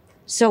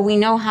 So we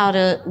know how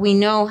to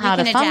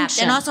adapt.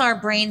 function. And also our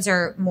brains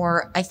are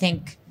more, I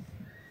think,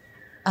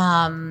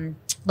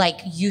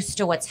 used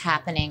to what's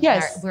happening.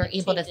 Yes. We're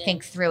able to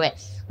think through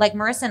it. Like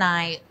Marissa and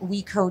I,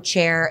 we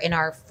co-chair in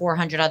our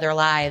 400 Other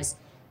Lives,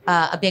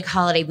 a big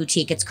holiday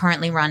boutique. It's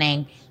currently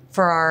running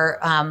for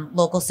our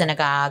local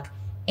synagogue.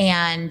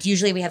 And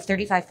usually we have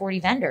 35, 40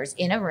 vendors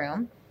in a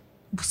room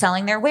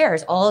selling their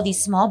wares. All of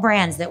these small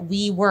brands that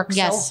we work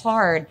so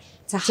hard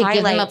to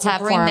highlight,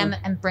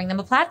 to bring them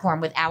a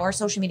platform with our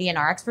social media and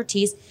our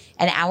expertise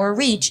and our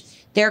reach.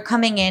 They're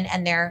coming in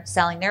and they're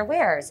selling their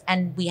wares.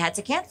 And we had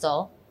to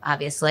cancel,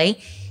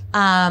 obviously.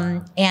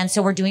 And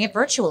so we're doing it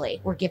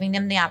virtually. We're giving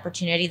them the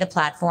opportunity, the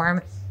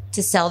platform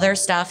to sell their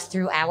stuff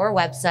through our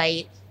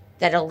website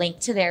that'll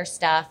link to their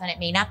stuff. And it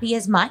may not be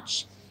as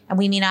much, and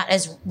we may not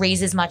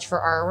raise as much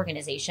for our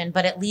organization,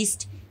 but at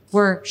least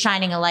we're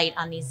shining a light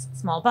on these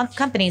small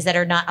companies that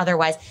are not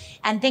otherwise.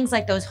 And things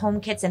like those home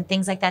kits and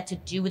things like that to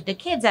do with the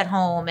kids at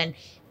home, and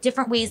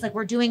different ways. Like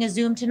we're doing a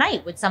Zoom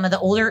tonight with some of the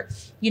older,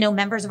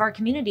 members of our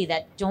community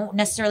that don't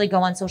necessarily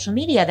go on social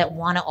media that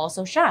want to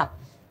also shop.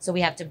 So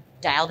we have to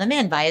dial them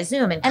in via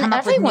Zoom and come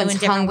up with new and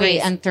different hungry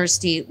ways. And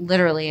thirsty,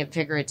 literally and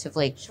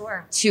figuratively,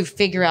 to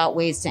figure out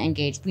ways to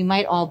engage. We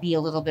might all be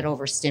a little bit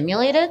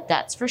overstimulated,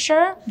 that's for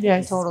sure.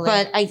 Yes, totally.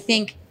 But I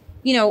think,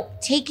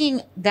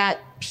 taking that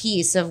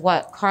piece of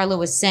what Carla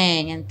was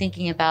saying and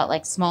thinking about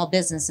like small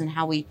business and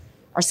how we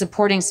are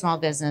supporting small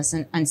business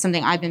and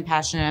something I've been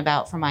passionate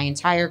about for my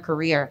entire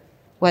career,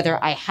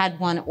 whether I had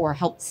one or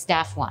helped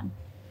staff one.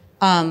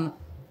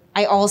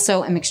 I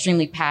also am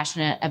extremely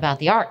passionate about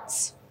the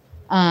arts.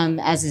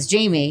 As is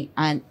Jamie.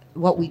 And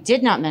what we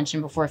did not mention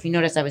before, if you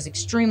notice, I was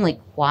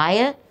extremely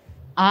quiet.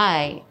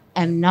 I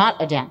am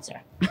not a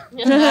dancer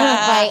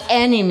by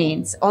any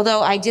means.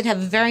 Although I did have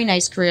a very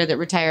nice career that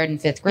retired in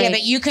 5th grade. Yeah,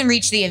 but you can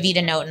reach the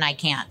Avita note and I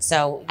can't.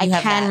 So I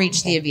can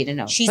reach the Avita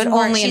note, she's but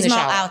more, only in the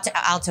shower.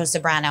 Alto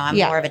soprano. I'm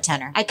more of a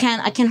tenor. I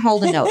can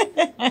hold a note,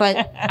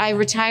 but I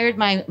retired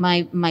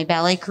my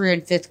ballet career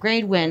in 5th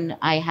grade when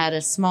I had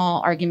a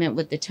small argument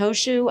with the toe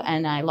shoe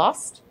and I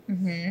lost.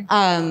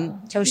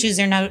 Mm-hmm. Toe shoes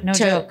are no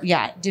joke.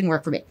 Yeah, it didn't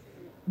work for me.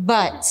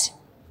 But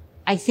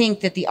I think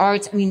that the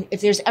arts,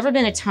 if there's ever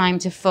been a time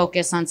to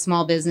focus on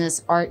small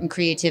business, art, and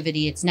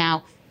creativity, it's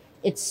now.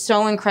 it's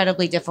so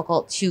incredibly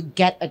difficult to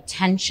get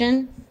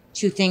attention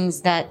to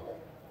things that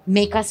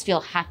make us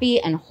feel happy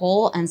and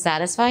whole and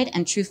satisfied.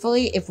 And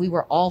truthfully, if we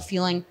were all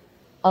feeling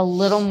a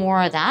little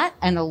more of that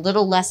and a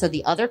little less of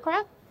the other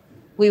crap,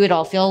 we would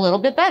all feel a little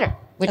bit better,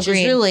 which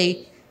Agreed. is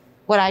really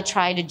what I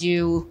try to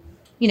do,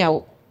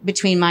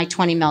 between my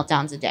 20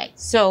 meltdowns a day.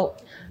 So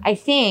I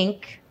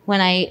think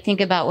when I think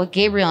about what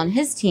Gabriel and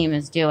his team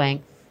is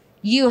doing,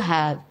 you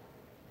have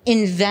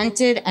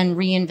invented and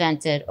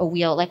reinvented a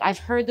wheel. Like I've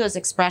heard those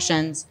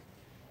expressions,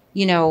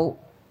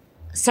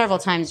 several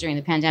times during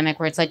the pandemic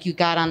where it's like you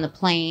got on the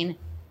plane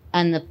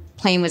and the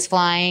plane was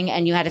flying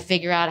and you had to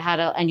figure out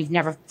and you've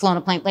never flown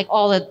a plane, like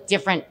all the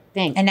different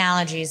things.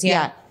 Analogies,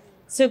 yeah.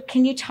 So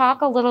can you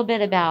talk a little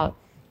bit about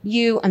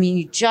you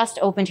just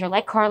opened here,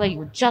 like Carly, you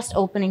were just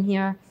opening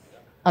here.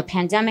 A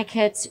pandemic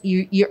hits,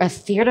 you're a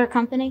theater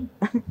company.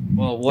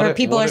 Well, where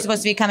people are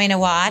supposed to be coming to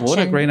watch. What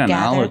a great gather.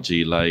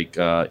 analogy!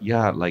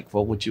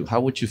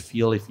 How would you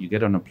feel if you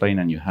get on a plane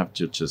and you have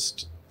to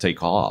just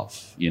take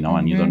off,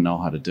 and you don't know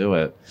how to do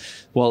it?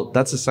 Well,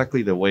 that's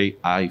exactly the way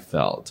I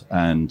felt,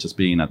 and just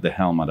being at the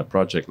helm at a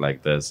project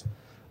like this.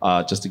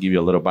 Just to give you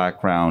a little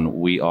background,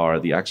 we are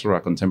the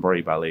Axelrod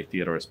Contemporary Ballet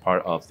Theater as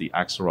part of the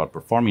Axelrod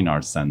Performing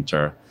Arts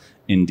Center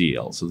in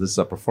Deal. So this is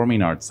a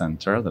performing arts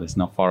center that is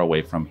not far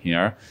away from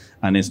here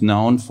and is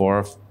known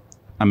for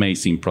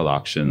amazing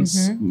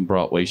productions,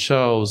 Broadway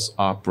shows,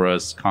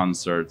 operas,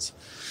 concerts.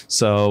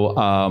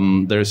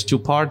 So there's two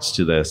parts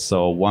to this.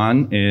 So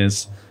one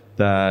is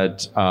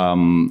that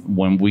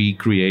when we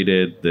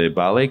created the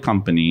ballet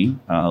company,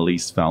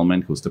 Elise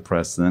Feldman, who's the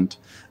president,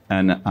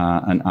 and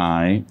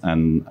I,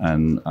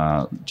 and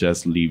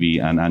Jess Levy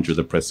and Andrew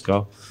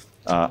DePrisco,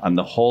 and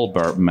the whole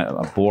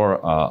board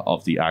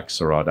of the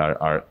Axelrod,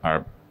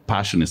 our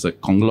passion is a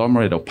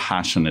conglomerate of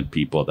passionate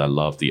people that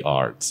love the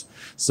arts.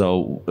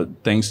 So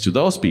thanks to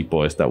those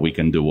people is that we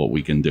can do what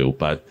we can do.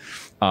 But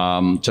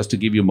just to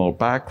give you more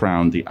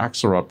background, the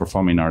Axelrod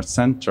Performing Arts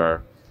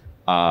Center,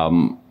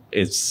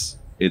 it's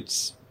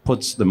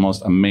puts the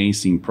most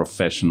amazing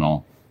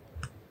professional,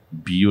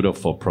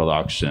 beautiful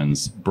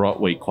productions,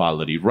 Broadway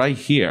quality right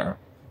here,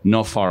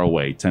 not far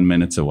away, 10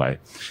 minutes away.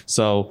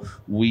 So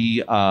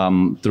we,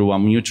 through a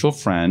mutual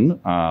friend,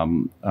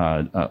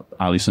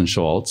 Alison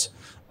Schultz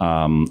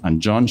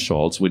and John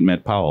Schultz, we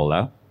met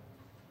Paola.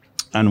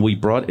 And we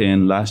brought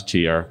in last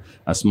year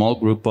a small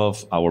group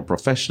of our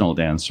professional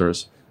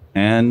dancers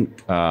and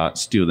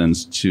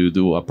students to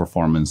do a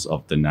performance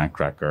of the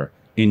Nutcracker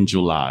in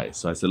July.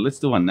 So I said, let's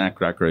do a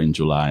Nutcracker in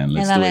July, and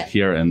let's do it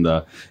here in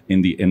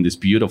this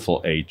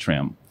beautiful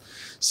atrium.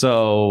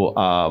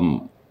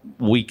 So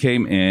we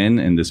came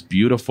in this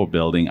beautiful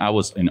building. I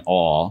was in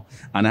awe,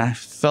 and I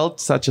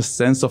felt such a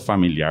sense of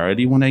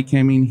familiarity when I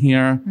came in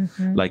here.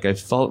 Mm-hmm. Like I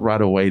felt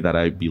right away that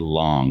I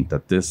belonged,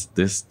 that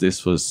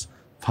this was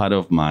part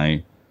of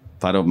my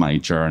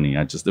journey.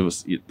 There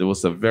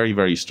was a very,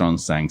 very strong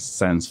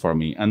sense for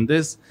me. And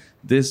this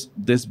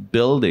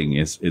building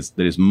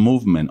there is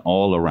movement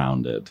all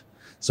around it.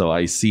 So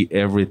I see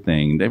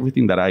everything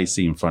that I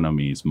see in front of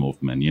me is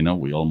movement.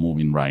 We're all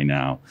moving right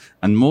now.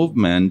 And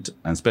movement,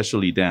 and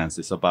especially dance,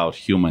 is about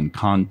human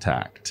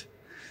contact.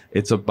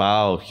 It's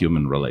about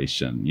human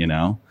relation,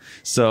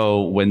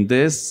 So when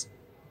this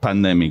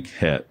pandemic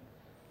hit,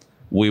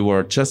 we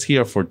were just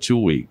here for 2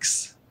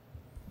 weeks.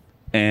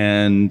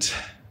 And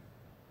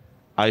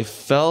I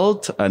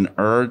felt an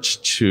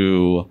urge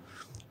to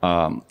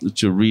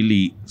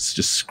really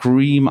just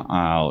scream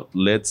out,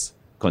 let's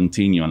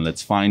continue and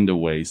let's find the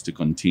ways to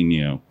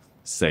continue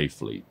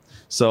safely.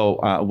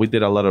 So we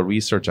did a lot of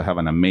research. I have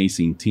an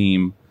amazing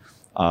team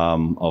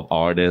of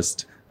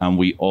artists, and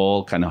we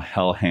all kind of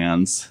held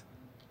hands,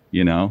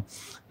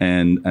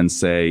 and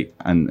say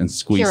and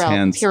squeeze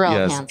hands. Purell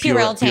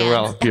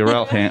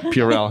hands.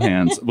 Purell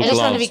hands. With I just gloves,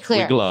 want to be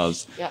clear. With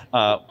gloves.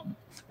 Yeah.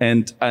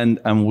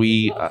 And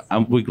we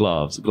with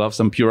gloves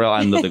and Purell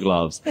under the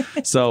gloves.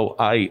 So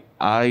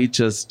I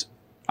just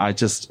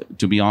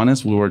to be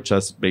honest, we were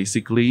just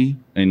basically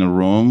in a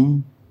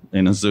room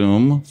in a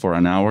Zoom for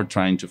an hour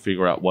trying to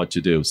figure out what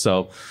to do.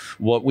 So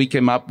what we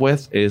came up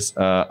with is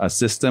a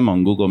system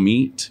on Google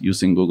Meet,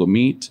 using Google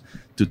Meet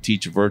to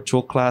teach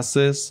virtual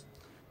classes,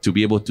 to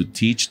be able to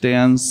teach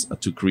dance,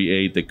 to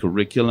create the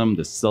curriculum,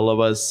 the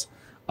syllabus,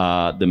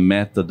 the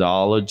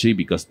methodology,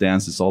 because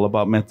dance is all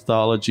about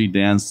methodology.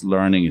 Dance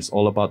learning is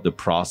all about the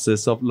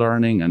process of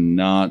learning and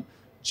not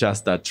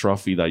just that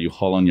trophy that you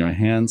hold on your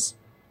hands.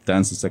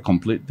 Dance is a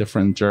complete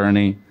different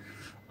journey.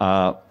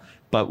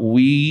 But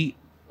we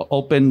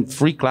opened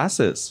free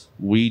classes.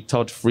 We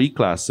taught free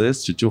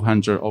classes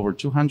to over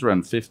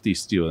 250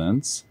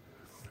 students.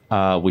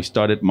 We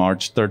started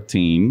March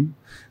 13,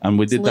 and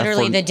we did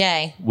literally that the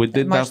day. We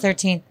did March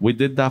 13th. We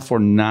did that for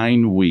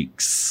 9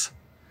 weeks.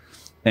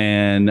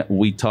 And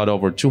we taught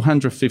over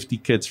 250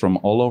 kids from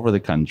all over the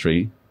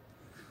country,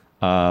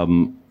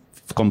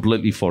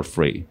 completely for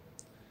free.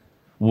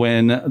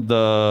 When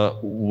the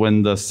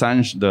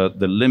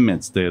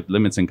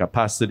limits in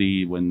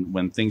capacity,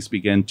 when things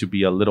began to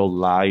be a little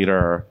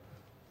lighter,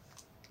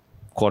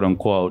 quote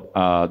unquote,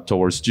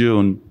 towards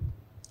June,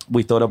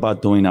 we thought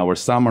about doing our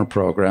summer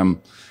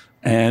program,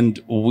 and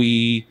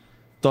we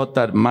thought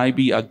that might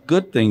be a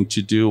good thing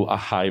to do a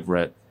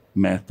hybrid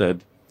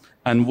method.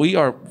 And we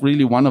are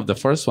really one of the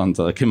first ones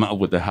that came out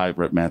with the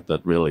hybrid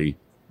method, really,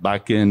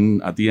 back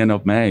at the end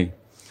of May.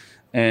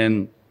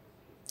 And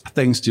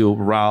thanks to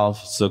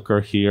Ralph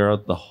Zucker here,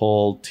 the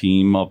whole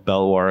team of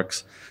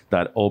Bellworks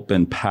that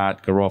opened,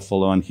 Pat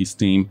Garofalo and his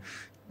team,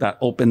 that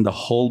opened the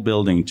whole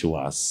building to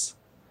us,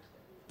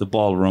 the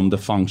ballroom, the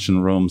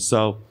function room.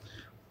 So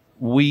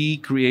we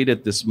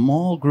created this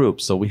small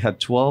group. So we had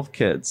 12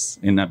 kids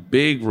in a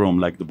big room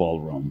like the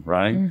ballroom,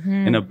 right?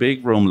 In a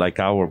big room like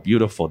our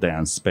beautiful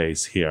dance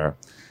space here,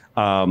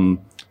 and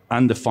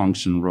the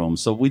function room.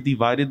 So we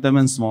divided them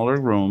in smaller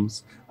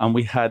rooms, and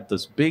we had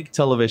those big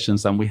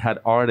televisions, and we had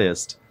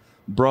artists,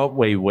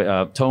 Broadway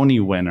Tony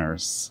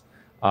winners,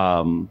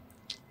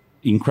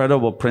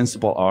 incredible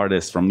principal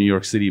artists from New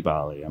York City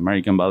Ballet,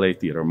 American Ballet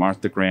Theater,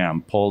 Martha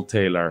Graham, Paul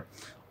Taylor,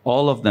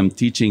 all of them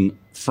teaching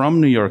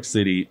from New York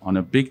City on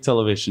a big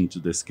television to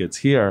these kids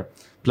here,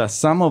 plus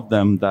some of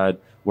them that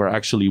were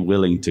actually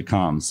willing to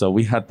come. So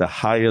we had the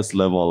highest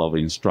level of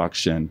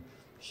instruction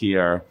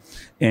here,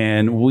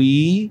 and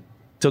we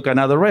took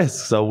another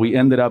risk. So we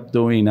ended up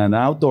doing an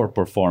outdoor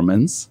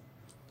performance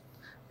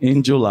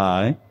in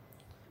July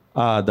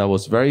that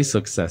was very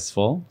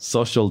successful,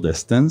 social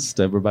distanced,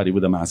 everybody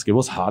with a mask. It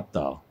was hot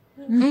though.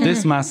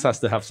 This mask has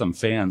to have some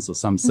fans or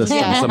some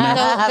systems. They'll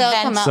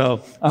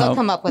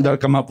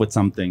come up with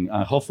something.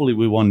 Hopefully,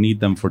 we won't need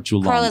them for too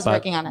long. Carla's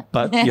working on it.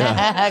 But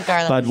yeah,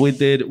 Carla. but we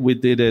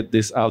did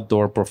this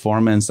outdoor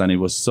performance, and it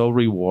was so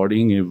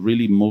rewarding. It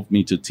really moved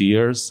me to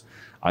tears.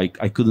 I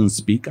couldn't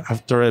speak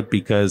after it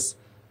because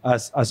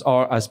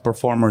as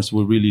performers,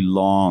 we really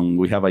long.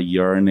 We have a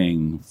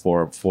yearning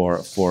for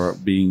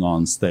being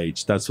on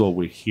stage. That's what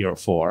we're here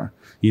for.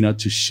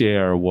 To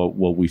share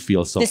what we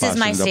feel so This passionate is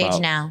my stage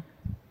about. now.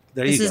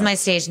 This is my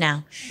stage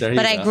now. But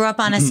I grew up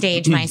on a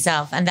stage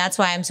myself, and that's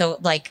why I'm so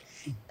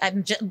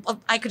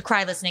I could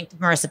cry listening to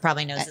Marissa.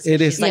 Probably knows this.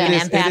 It is She's like an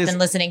it empath is, and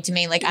listening to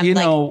me. Like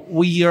I'm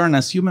we yearn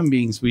as human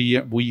beings.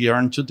 We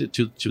yearn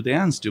to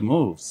dance, to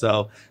move.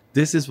 So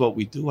this is what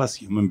we do as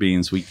human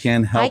beings. We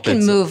can't help it. I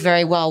can move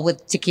very well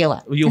with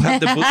tequila. You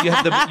have the boots. You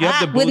have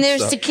the boots. When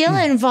there's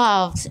tequila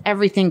involved,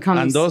 everything comes.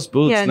 And those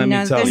boots, let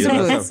me tell you,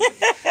 those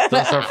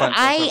are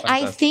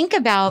I think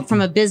about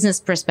from a business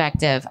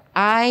perspective.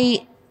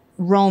 I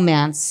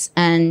romance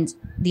and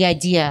the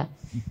idea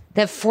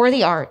that for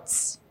the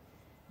arts,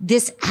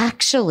 this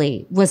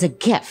actually was a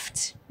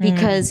gift.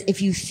 Because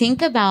if you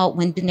think about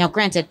now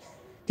granted,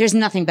 there's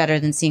nothing better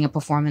than seeing a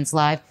performance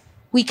live.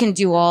 We can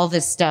do all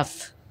this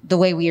stuff the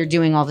way we are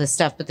doing all this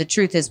stuff. But the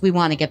truth is we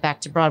want to get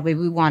back to Broadway.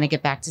 We want to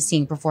get back to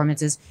seeing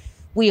performances.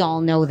 We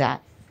all know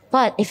that.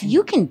 But if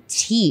you can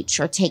teach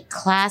or take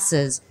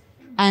classes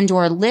and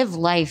or live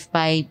life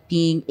by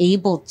being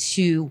able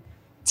to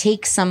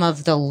take some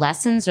of the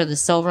lessons or the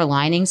silver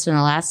linings from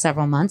the last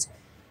several months,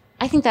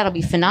 I think that'll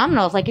be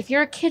phenomenal. If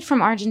you're a kid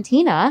from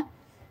Argentina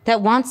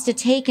that wants to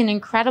take an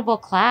incredible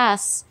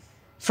class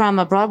from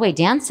a Broadway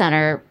dance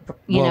center,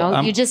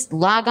 you just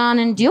log on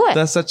and do it.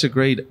 That's such a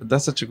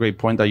great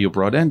point that you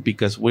brought in,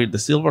 because the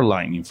silver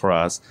lining for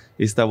us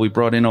is that we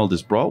brought in all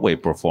these Broadway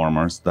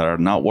performers that are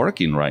not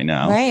working right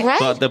now. Right.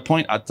 But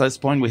at this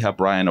point, we have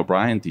Brian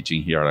O'Brien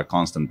teaching here on a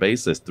constant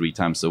basis 3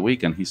 times a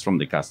week, and he's from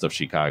the cast of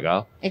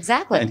Chicago.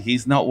 Exactly. And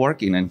he's not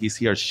working, and he's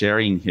here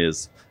sharing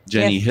his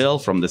Jenny Hill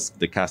from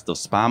the cast of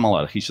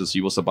Spamalot.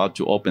 She was about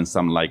to open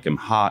some Like 'Em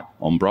Hot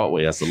on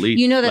Broadway as a lead.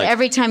 You know that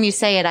every time you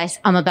say it,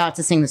 I'm about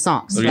to sing the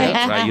songs.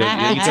 Yeah,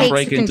 right. You can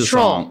break into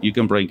song. You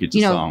can break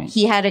into song.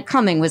 He had it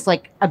coming was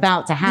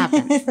about to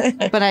happen,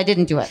 but I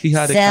didn't do it. He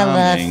had it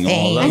coming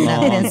all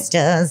along.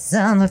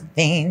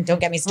 Cellophane. Don't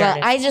get me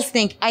started. Well, I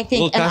think,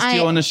 We'll cast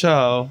you on the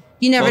show.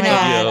 You never Both know.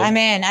 of you. I'm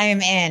in. I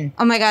am in.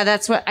 Oh my God,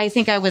 that's what I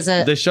think. I was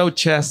The show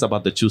Chess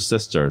about the two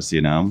sisters,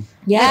 Yes,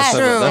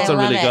 That's a I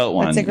really love good it.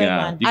 one. That's a good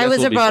Yeah. one. You I guys was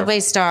will a be Broadway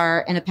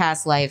star in a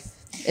past life.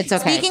 It's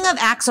okay. Speaking of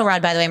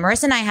Axelrod, by the way,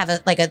 Marissa and I have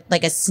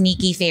a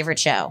sneaky favorite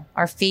show.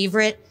 Our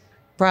favorite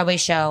Broadway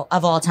show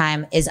of all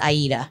time is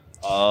Aida.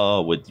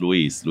 Oh, with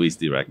Luis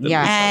directed. Yeah.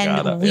 Luis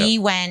Sagada, And we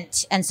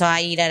went and saw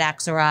Aida at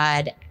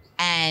Axelrod,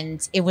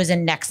 and it was a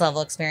next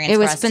level experience. It for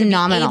was us. To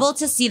phenomenal. be able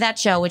to see that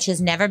show, which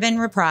has never been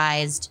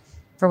reprised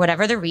for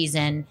whatever the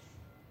reason,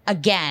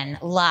 again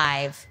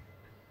live,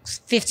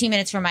 15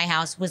 minutes from my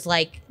house, was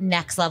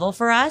next level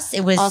for us.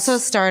 It was also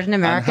starred an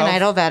American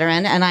Idol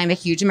veteran, and I'm a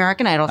huge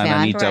American Idol and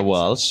fan. Anita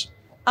Welsh.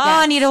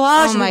 Oh, Anita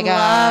Walsh. Oh my we God.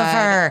 love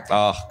her.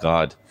 Oh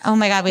God. Oh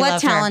my God, we What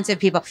love her. talented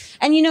people.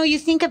 And you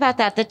think about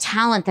that, the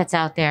talent that's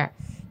out there,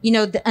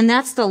 and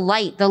that's the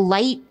light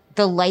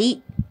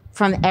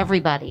from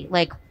everybody,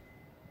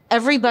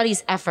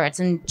 everybody's efforts.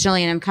 And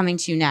Jillian, I'm coming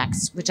to you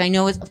next, which I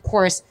know is, of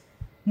course,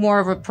 more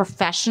of a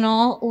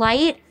professional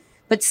light,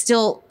 but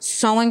still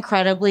so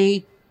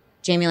incredibly,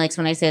 Jamie likes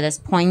when I say this,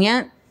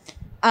 poignant.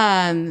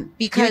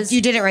 Because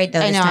you did it right though.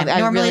 This time.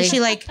 Normally she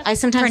I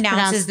sometimes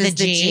pronounces the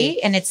G,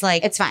 and it's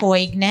it's fine.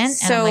 poignant.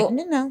 So and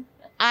I'm no.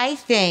 I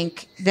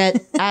think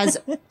that as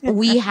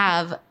we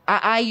have,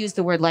 I use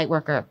the word light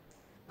worker,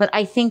 But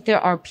I think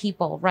there are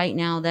people right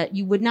now that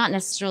you would not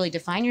necessarily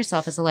define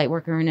yourself as a light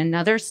worker in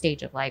another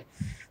stage of life.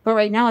 But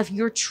right now, if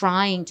you're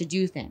trying to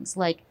do things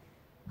like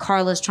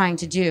Carla's trying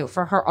to do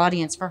for her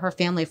audience, for her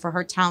family, for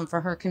her town,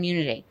 for her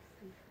community,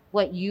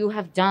 what you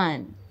have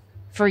done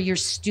for your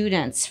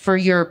students, for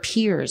your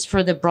peers,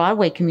 for the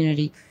Broadway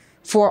community,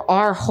 for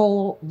our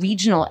whole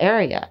regional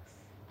area,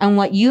 and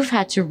what you've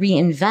had to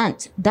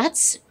reinvent,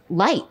 that's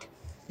light.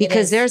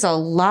 Because there's a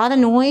lot of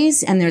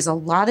noise and there's a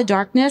lot of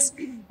darkness.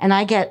 And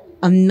I get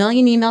a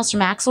million emails from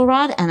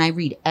Axelrod and I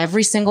read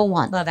every single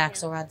one. Love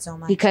Axelrod so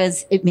much.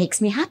 Because it makes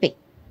me happy,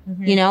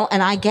 you know,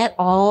 and I get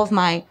all of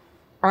my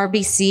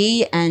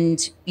RBC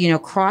and, you know,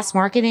 cross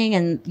marketing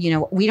and, you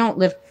know,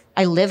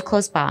 I live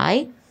close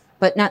by,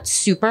 but not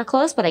super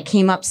close, but I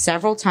came up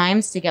several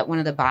times to get one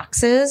of the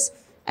boxes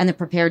and the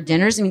prepared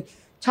dinners. I mean,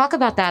 talk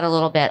about that a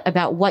little bit,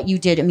 about what you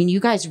did. I mean, you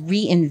guys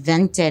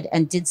reinvented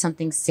and did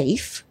something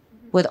safe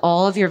with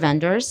all of your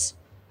vendors,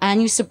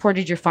 and you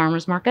supported your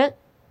farmers market,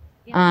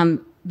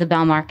 the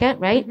Bell Market,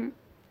 right?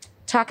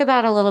 Talk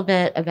about a little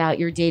bit about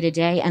your day to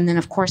day, and then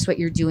of course what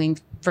you're doing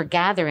for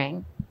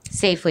gathering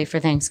safely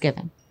for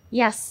Thanksgiving.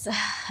 Yes,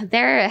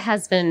 there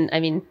has been, I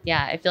mean,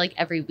 yeah, I feel like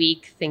every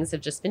week things have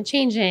just been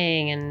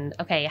changing, and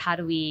okay, how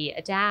do we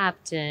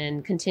adapt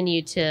and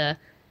continue to,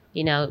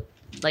 you know,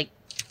 like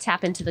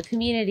tap into the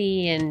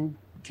community and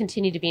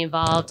continue to be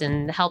involved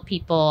and help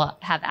people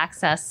have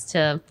access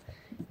to,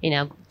 you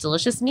know,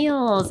 delicious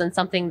meals and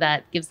something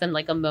that gives them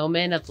like a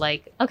moment of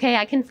like, okay,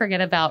 I can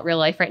forget about real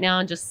life right now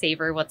and just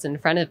savor what's in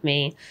front of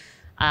me.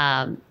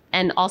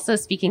 And also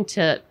speaking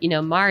to, you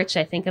know, March,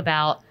 I think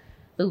about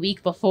the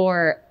week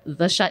before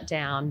the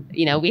shutdown.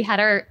 You know, we had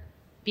our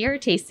beer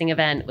tasting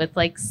event with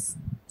like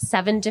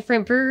 7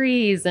 different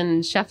breweries,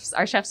 and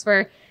our chefs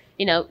were,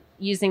 you know,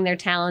 using their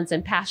talents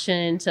and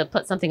passion to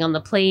put something on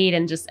the plate,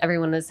 and just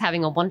everyone was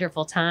having a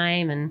wonderful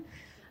time. And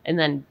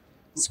then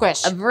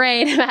Squish.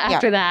 Right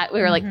after that,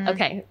 we were like,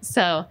 okay,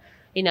 so,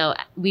 you know,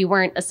 we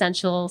weren't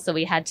essential, so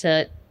we had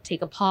to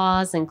take a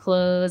pause and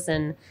close.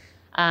 And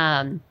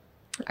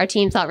our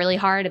team thought really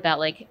hard about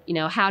like, you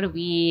know, how do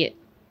we,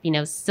 you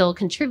know, still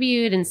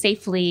contribute and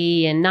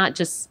safely and not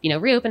just, you know,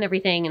 reopen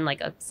everything in like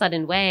a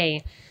sudden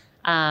way.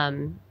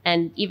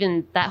 And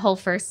even that whole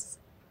first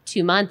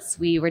 2 months,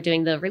 we were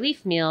doing the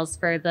relief meals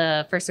for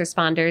the first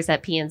responders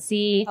at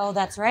PNC. Oh,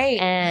 that's right.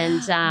 And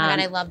oh my God,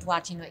 I loved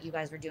watching what you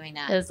guys were doing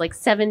that. It was like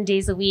 7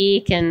 days a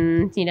week,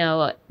 and, you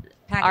know,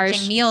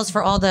 Packaging meals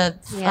for all the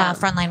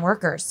frontline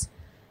workers.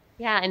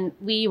 Yeah, and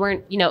we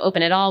weren't, you know,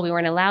 open at all. We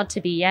weren't allowed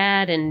to be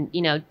yet, and,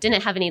 you know,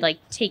 didn't have any like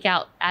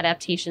takeout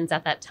adaptations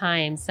at that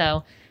time.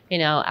 So, you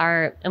know,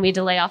 and we had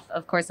to lay off,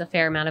 of course, a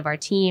fair amount of our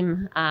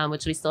team,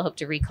 which we still hope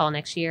to recall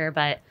next year.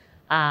 But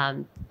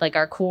like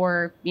our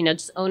core, you know,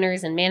 just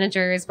owners and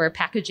managers were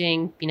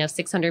packaging, you know,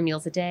 600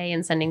 meals a day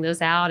and sending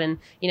those out. And,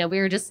 you know, we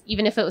were just,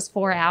 even if it was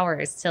 4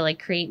 hours, to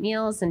like create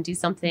meals and do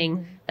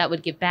something that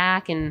would give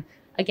back. And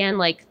again,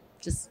 like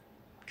just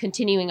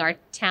continuing our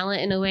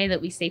talent in a way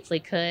that we safely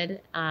could,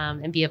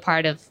 and be a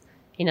part of,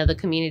 you know, the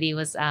community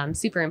was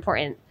super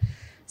important.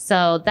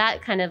 So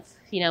that kind of,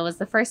 you know, was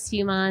the first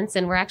few months,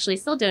 and we're actually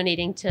still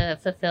donating to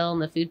Fulfill in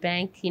the food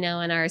bank, you know,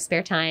 in our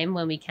spare time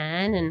when we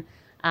can, and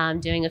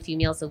doing a few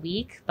meals a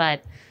week.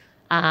 But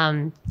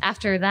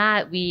after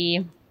that,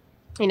 we,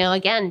 you know,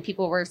 again,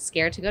 people were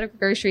scared to go to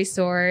grocery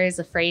stores,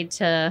 afraid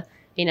to,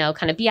 you know,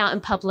 kind of be out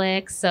in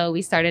public. So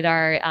we started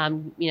our,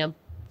 you know,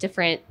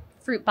 different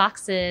fruit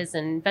boxes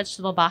and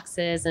vegetable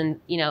boxes, and,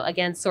 you know,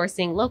 again,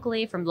 sourcing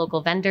locally from local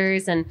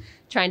vendors, and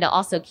trying to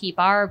also keep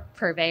our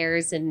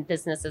purveyors in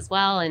business as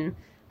well, and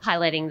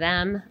highlighting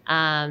them.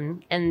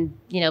 And,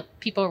 you know,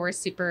 people were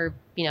super,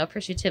 you know,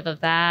 appreciative of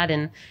that.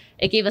 And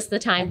it gave us the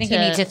time I think you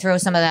need to throw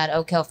some of that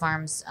Oak Hill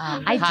Farms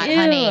hot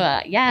honey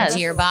into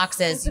your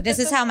boxes. This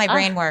is how my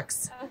brain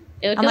works.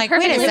 I'm like,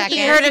 wait a second.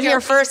 You heard it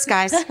here first,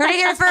 guys. Heard it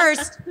here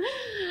first.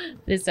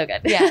 It's so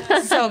good.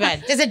 Yeah, so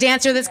good. There's a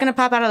dancer that's going to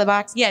pop out of the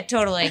box. Yeah,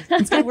 totally. We're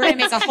going to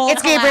make a whole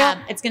It's collab. Gabriel.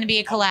 It's going to be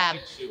a collab.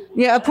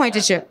 Yeah, a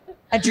pointed shoe.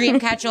 A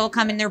Dreamcatcher will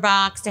come in their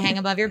box to hang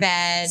above your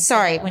bed.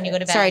 Sorry. When you go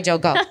to bed. Sorry, Joe,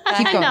 go.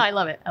 Keep going. No, I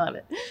love it. I love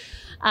it.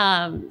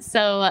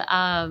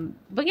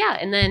 But yeah,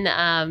 and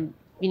then,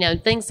 you know,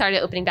 things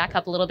started opening back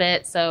up a little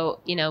bit. So,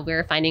 you know, we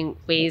were finding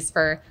ways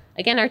for,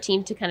 again, our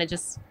team to kind of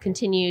just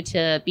continue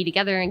to be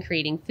together and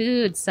creating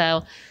food.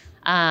 So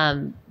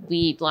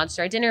we launched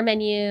our dinner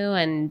menu,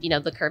 and, you know,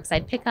 the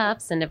curbside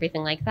pickups and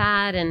everything like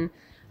that. And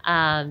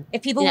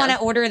if people want to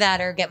order that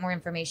or get more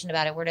information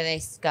about it, where do they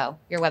go?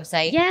 Your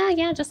website?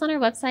 Yeah, just on our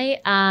website.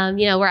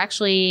 You know, we're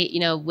actually, you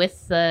know,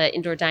 with the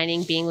indoor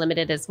dining being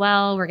limited as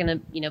well, we're going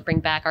to, you know, bring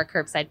back our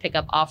curbside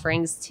pickup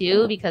offerings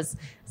too, because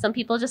some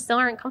people just still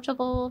aren't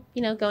comfortable,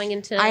 you know, going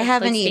into. I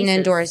haven't eaten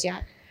indoors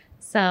yet.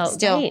 So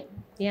still, right.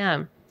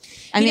 Yeah.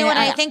 I mean,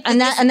 I think,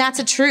 and that's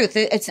a truth.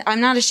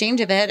 I'm not ashamed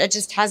of it. It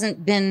just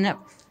hasn't been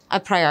a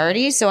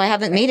priority, so I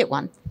haven't made it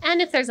one.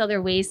 And if there's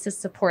other ways to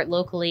support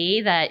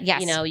locally that,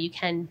 Yes. you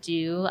can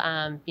do,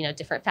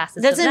 different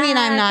facets Doesn't of mean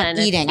that, I'm not then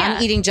it's- eating. yeah,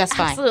 I'm eating just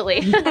fine. Absolutely.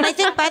 And I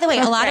think, by the way,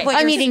 a lot of what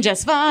I'm you're eating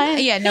just fine.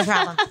 Yeah, no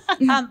problem.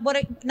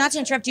 Not to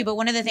interrupt you, but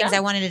one of the things I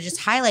wanted to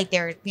just highlight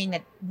there, being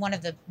that one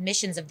of the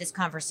missions of this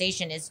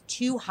conversation is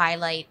to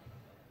highlight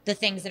the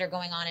things that are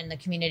going on in the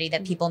community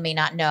that people may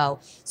not know.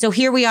 So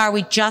here we are,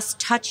 we just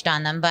touched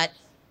on them, but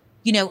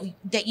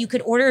that you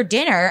could order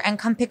dinner and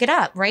come pick it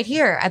up right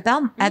here at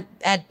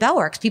at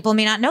Bellworks. People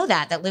may not know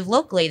that live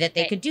locally, that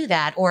they could do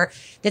that, or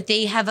that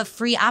they have a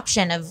free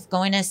option of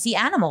going to see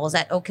animals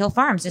at Oak Hill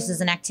Farms. This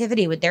is an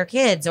activity with their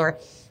kids, or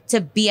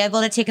to be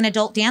able to take an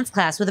adult dance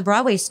class with a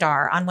Broadway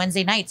star on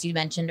Wednesday nights, you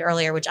mentioned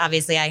earlier, which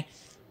obviously I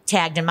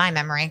tagged in my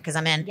memory because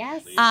I'm in.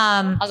 Yes.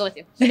 I'll go with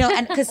you.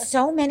 And because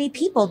so many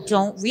people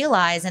don't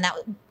realize, and that,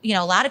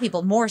 a lot of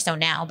people more so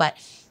now, but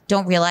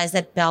don't realize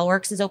that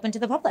Bellworks is open to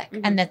the public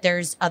and that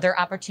there's other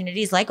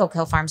opportunities like Oak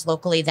Hill Farms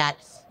locally that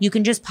you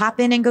can just pop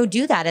in and go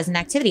do that as an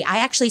activity. I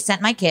actually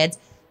sent my kids,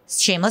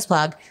 shameless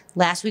plug,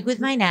 last week with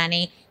my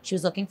nanny. She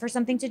was looking for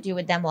something to do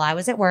with them while I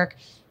was at work.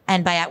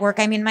 And by at work,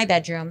 I mean my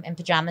bedroom in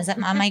pajamas on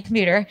my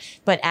computer,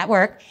 but at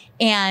work.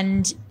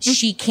 And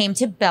she came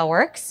to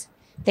Bellworks.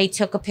 They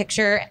took a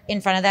picture in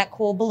front of that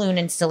cool balloon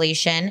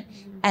installation,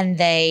 and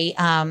they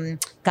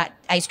got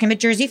ice cream at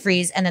Jersey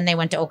Freeze, and then they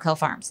went to Oak Hill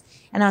Farms.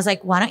 And I was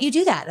like, why don't you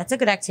do that? That's a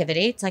good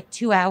activity. It's like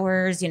 2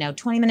 hours,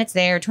 20 minutes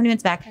there, 20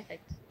 minutes back.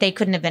 Perfect. They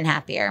couldn't have been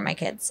happier, my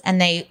kids.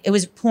 And it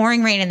was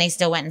pouring rain, and they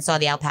still went and saw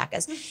the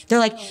alpacas. They're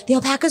like, the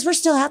alpacas were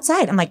still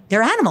outside. I'm like,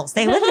 they're animals.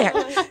 They live there.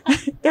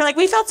 They're like,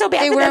 we felt so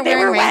bad. They for weren't them. They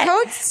wearing were wet.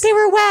 raincoats? They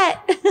were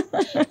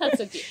wet. That's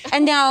so cute.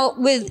 And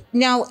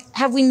now,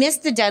 have we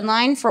missed the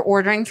deadline for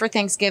ordering for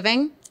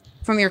Thanksgiving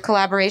from your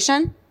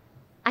collaboration?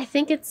 I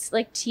think it's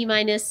like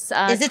T-minus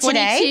Is it 22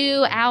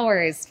 today?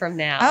 hours from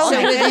now. Oh,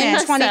 So my within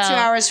goodness. 22 So-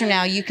 hours from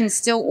now, you can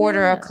still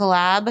order a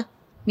collab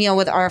meal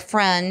with our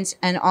friend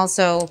and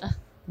also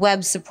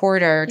web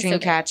supporter, He's so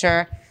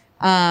Dreamcatcher,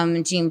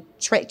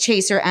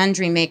 Chaser, and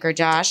Dreammaker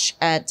Josh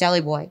at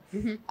Deli Boy,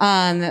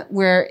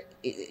 where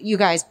you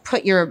guys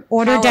put your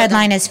Order power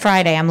deadline is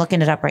Friday. I'm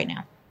looking it up right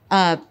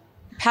now.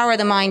 power of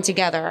the mind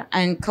together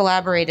and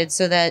collaborated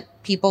so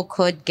that people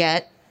could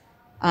get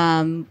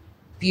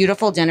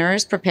beautiful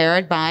dinners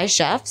prepared by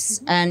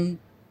chefs and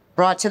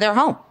brought to their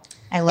home.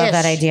 I love Ish.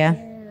 that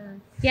idea.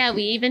 Yeah,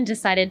 we even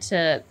decided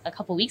to a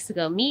couple weeks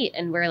ago meet,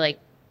 and we're like,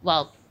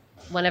 well,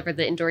 whenever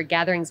the indoor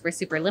gatherings were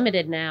super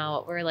limited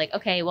now, we're like,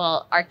 okay,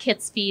 well, our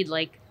kits feed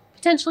like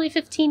potentially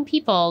 15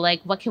 people.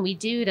 Like, what can we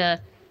do to,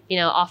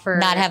 offer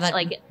Not have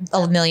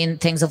a million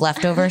things of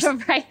leftovers.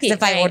 right? 'Cause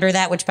if I right. order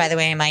that, which by the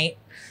way I might,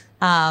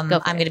 I'm for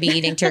going to be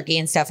eating turkey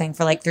and stuffing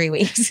for like 3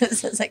 weeks.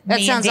 It's like That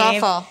me sounds and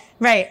Dave. awful.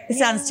 Right. It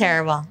sounds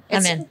terrible.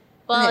 I'm in.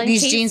 Well, in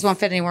These case- jeans won't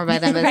fit anymore by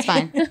then, but it's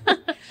fine.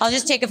 I'll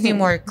just take a few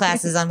more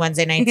classes on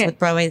Wednesday nights with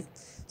Broadway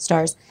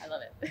stars. I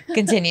love it.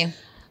 Continue.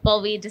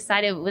 Well, we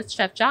decided with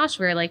Chef Josh,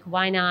 we were like,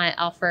 why not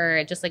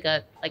offer just like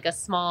a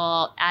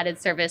small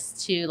added service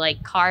to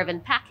like carve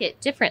and pack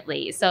it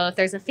differently. So if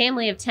there's a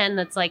family of 10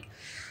 that's like,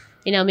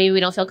 maybe we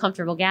don't feel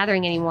comfortable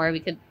gathering anymore, we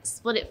could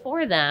split it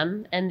for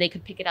them and they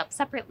could pick it up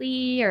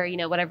separately or,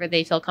 whatever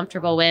they feel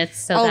comfortable with.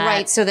 So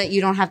Right. So that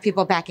you don't have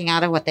people backing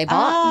out of what they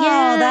bought.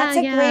 Oh, that's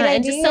a great idea.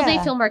 And just so they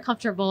feel more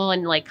comfortable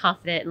and like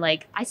confident and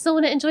like, I still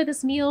want to enjoy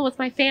this meal with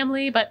my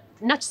family, but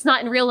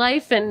not in real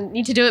life and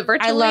need to do it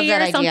virtually love that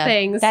or idea.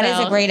 something. That is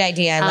So, a great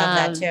idea. I love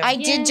that too. I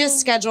did just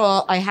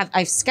schedule.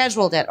 I've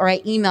scheduled it, or I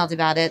emailed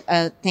about it.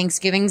 A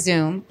Thanksgiving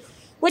Zoom,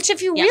 which,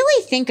 if you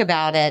really think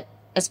about it,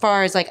 as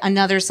far as like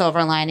another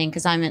silver lining,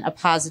 because I'm in a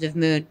positive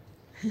mood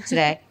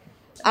today,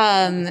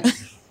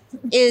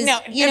 is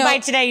by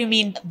today you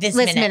mean this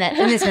in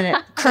this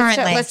minute,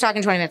 Currently. Let's talk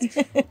in 20 minutes.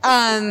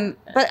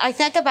 But I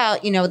think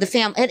about the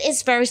family. It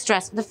is very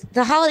stressful.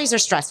 The holidays are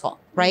stressful,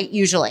 right?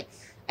 Usually,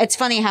 it's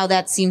funny how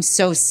that seems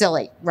so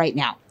silly right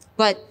now,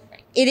 but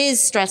it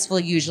is stressful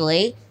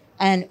usually.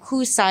 And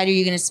whose side are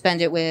you going to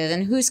spend it with,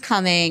 and who's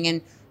coming,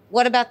 and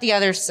what about the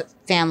other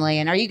family,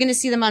 and are you going to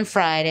see them on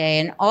Friday,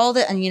 and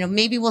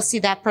maybe we'll see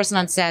that person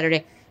on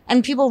Saturday,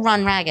 and people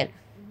run ragged.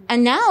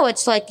 And now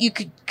it's like you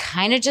could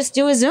kind of just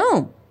do a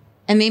Zoom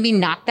and maybe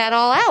knock that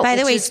all out. By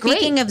the which way, is great.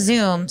 speaking of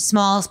Zoom,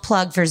 small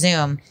plug for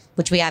Zoom,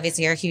 which we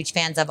obviously are huge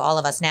fans of, all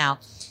of us now.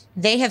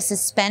 They have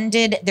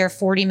suspended their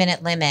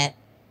 40-minute limit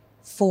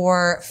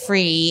for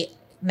free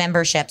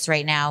memberships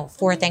right now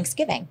for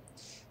Thanksgiving.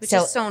 which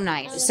is so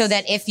nice. So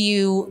that if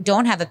you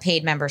don't have a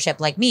paid membership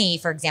like me,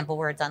 for example,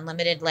 where it's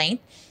unlimited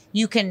length,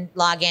 you can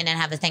log in and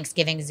have a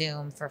Thanksgiving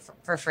Zoom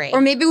for free. Or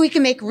maybe we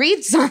can make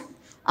wreaths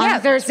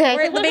on Thursday.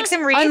 Or make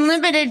some wreaths.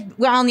 Unlimited.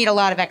 Well, I'll need a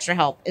lot of extra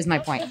help, is my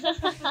point.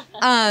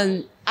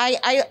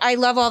 I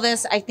love all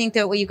this. I think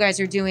that what you guys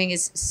are doing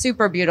is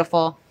super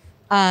beautiful.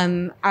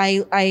 I'm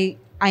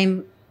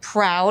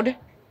proud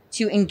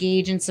to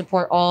engage and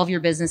support all of your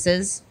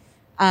businesses.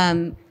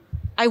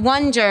 I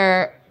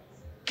wonder,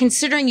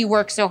 considering you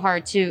work so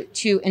hard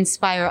to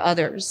inspire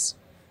others,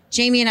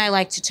 Jamie and I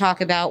like to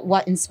talk about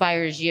what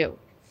inspires you.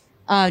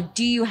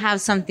 Do you have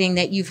something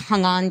that you've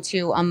hung on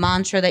to, a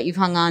mantra that you've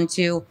hung on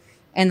to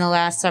in the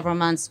last several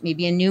months,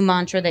 maybe a new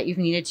mantra that you've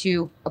needed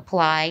to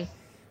apply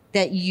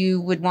that you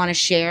would want to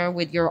share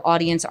with your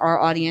audience, our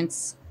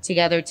audience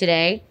together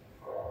today?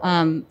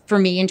 For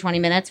me in 20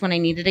 minutes when I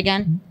need it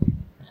again?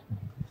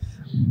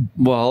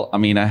 Well, I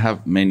mean, I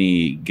have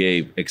many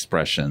Gabe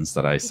expressions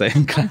that I say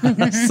in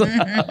class.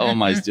 All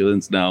my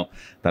students know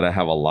that I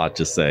have a lot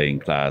to say in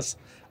class.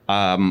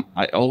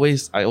 I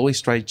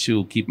always try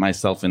to keep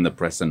myself in the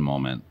present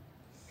moment.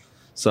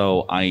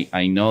 So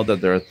I know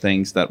that there are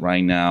things that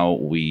right now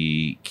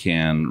we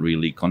can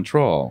really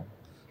control,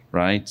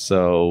 right?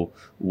 So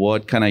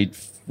what can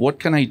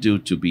I do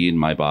to be in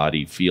my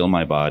body, feel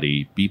my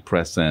body, be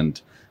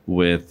present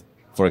with,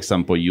 for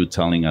example, you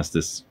telling us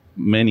this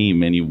many,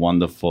 many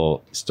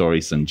wonderful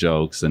stories and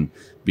jokes, and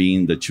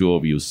being the two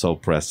of you so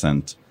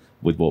present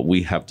with what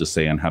we have to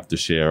say and have to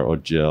share, or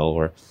Jill,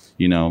 or,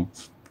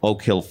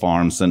 Oak Hill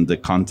Farms and the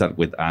contact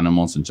with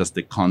animals, and just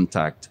the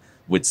contact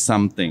with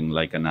something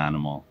like an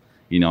animal,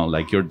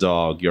 like your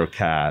dog, your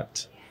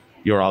cat,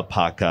 your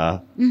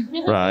alpaca,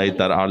 right?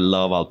 That I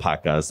love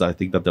alpacas. I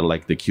think that they're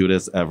like the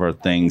cutest ever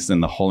things in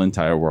the whole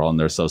entire world, and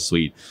they're so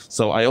sweet.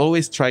 So I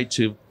always try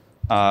to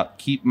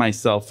keep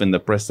myself in the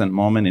present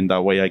moment. In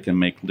that way, I can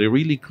make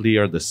really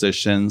clear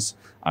decisions.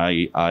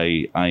 I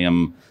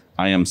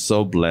am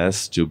so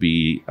blessed to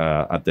be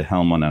at the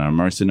helm on an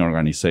immersive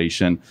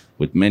organization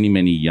with many,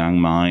 many young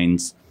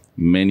minds,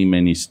 many,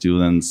 many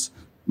students,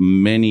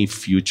 many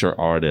future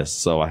artists.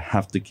 So I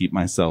have to keep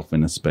myself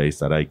in a space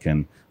that I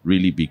can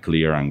really be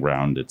clear and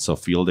grounded. So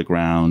feel the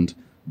ground,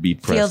 be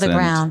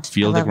present.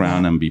 Feel the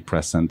ground and be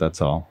present.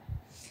 That's all.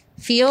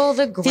 Feel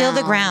the ground. Feel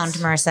the ground,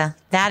 Marissa.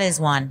 That is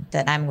one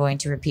that I'm going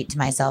to repeat to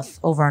myself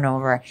over and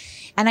over.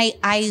 And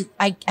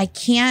I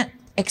can't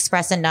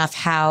express enough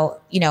how,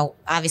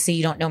 obviously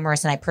you don't know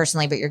Marissa and I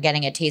personally, but you're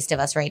getting a taste of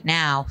us right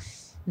now,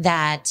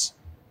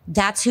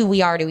 that's who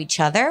we are to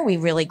each other. We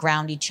really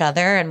ground each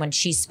other. And when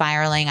she's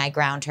spiraling, I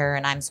ground her,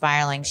 and I'm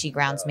spiraling, she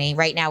grounds me.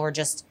 Right now, we're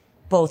just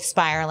both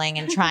spiraling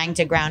and trying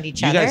to ground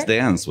each other. You guys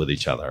dance with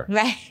each other.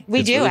 Right. We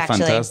it's do, really actually.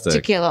 Fantastic.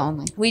 Tequila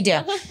only. We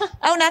do.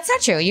 Oh, that's not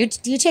true. You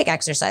take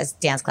exercise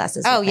dance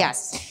classes. Oh, with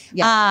yes.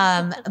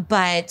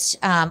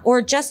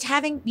 Or just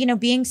having,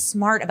 being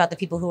smart about the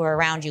people who are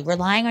around you,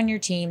 relying on your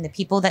team, the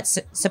people that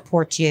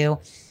support you,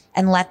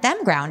 and let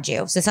them ground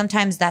you. So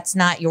sometimes that's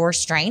not your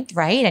strength,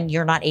 right? And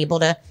you're not able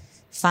to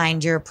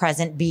find your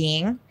present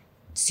being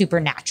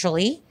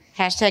supernaturally.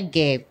 Hashtag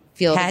Gabe.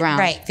 Feel the ground.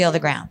 Right. Feel the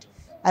ground.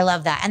 I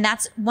love that. And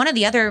that's one of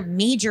the other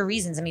major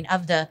reasons,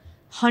 of the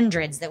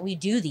hundreds that we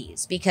do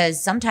these,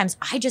 because sometimes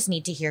I just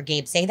need to hear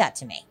Gabe say that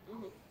to me.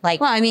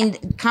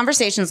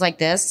 Conversations like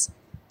this,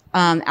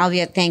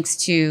 albeit thanks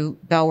to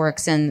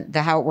Bellworks and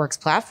the How It Works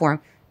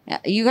platform,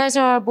 you guys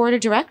are our board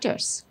of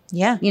directors.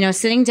 Yeah.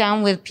 Sitting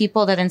down with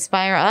people that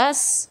inspire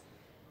us,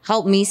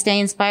 help me stay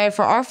inspired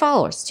for our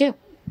followers too.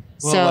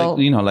 Well,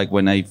 like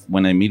when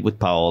I meet with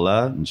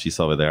Paola, and she's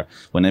over there,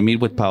 when I meet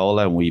with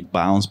Paola and we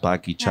bounce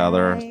back each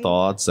other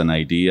thoughts and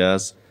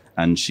ideas,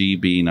 and she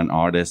being an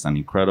artist, an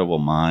incredible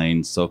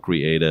mind, so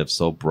creative,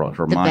 so broad.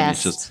 Her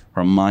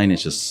mind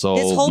is just so,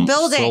 this whole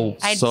building,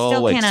 I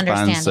still can't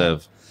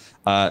expansive,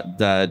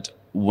 that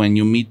when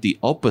you meet the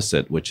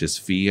opposite, which is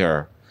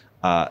fear,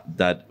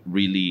 that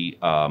really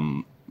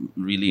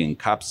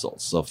encapsulates.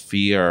 So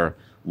fear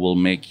will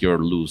make you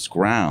lose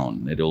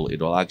ground.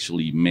 It'll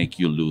actually make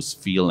you lose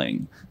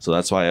feeling. So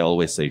that's why I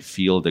always say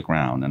feel the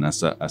ground. And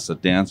as a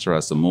dancer,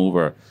 as a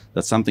mover,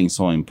 that's something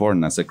so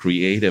important. As a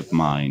creative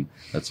mind,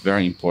 that's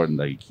very important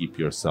that you keep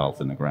yourself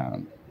in the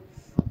ground.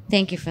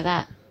 Thank you for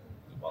that.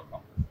 You're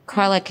welcome.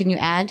 Carla, can you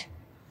add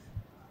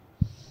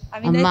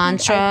a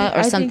mantra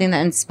or something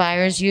that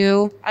inspires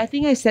you? I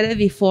think I said it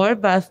before,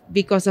 but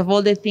because of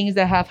all the things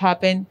that have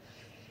happened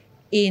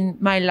in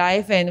my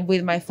life and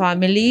with my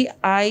family,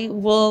 I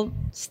will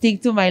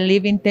stick to my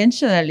live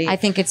intentionally. I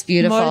think it's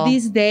beautiful. More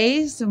these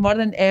days, more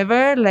than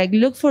ever,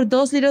 look for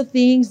those little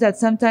things that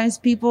sometimes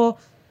people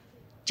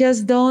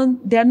just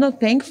they're not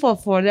thankful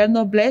for. They're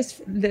not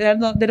blessed. They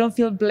don't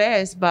feel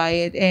blessed by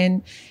it.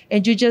 And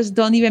you just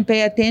don't even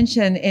pay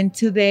attention. And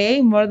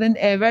today, more than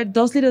ever,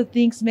 those little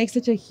things make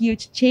such a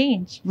huge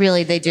change.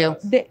 Really, they do.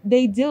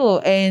 They do.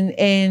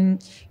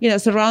 And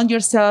surround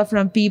yourself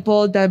from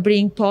people that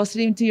bring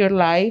positive into your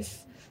life.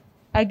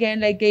 Again,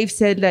 like Gabe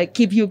said,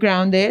 keep you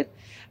grounded,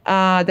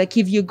 that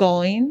keep you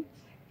going.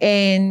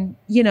 And,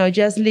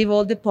 just leave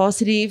all the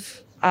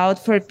positive out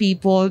for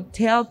people,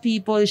 tell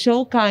people,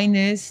 show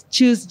kindness,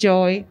 choose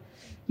joy,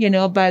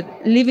 but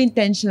live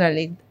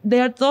intentionally.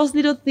 There are those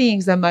little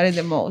things that matter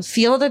the most.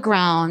 Feel the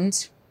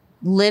ground,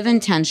 live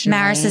intentionally.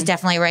 Maris is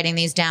definitely writing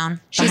these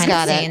down. She's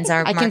got it.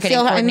 I can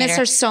feel her. I miss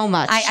her so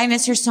much. I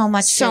miss her so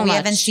much. So we much.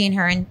 haven't seen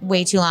her in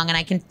way too long, and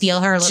I can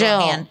feel her little Jill,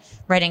 hand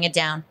writing it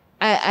down.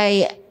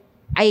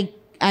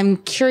 I'm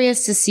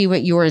curious to see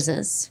what yours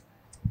is.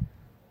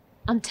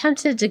 I'm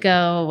tempted to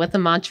go with the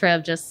mantra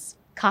of just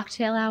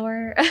cocktail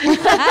hour. I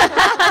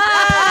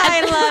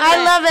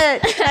love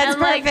it. That's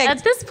Like, perfect.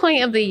 at this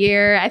point of the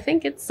year, I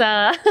think it's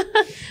I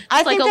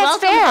like think a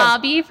that's welcome fair.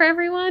 hobby for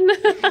everyone.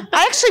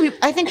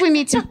 I think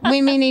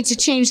we may need to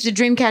change the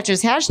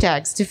Dreamcatchers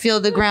hashtags to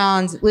feel the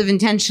ground, live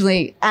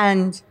intentionally,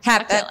 and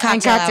Cocktail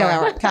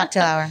hour.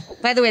 Cocktail hour.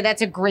 By the way,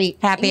 that's a great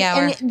Happy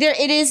hour. And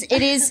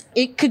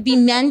it could be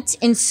meant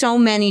in so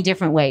many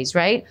different ways,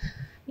 right?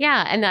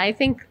 Yeah, and I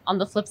think on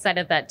the flip side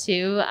of that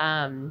too,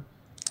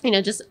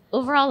 just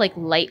overall like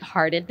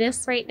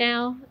lightheartedness right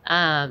now.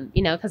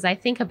 Because I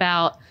think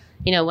about,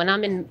 when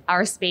I'm in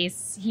our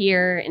space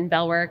here in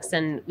Bellworks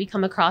and we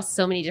come across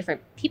so many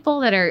different people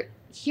that are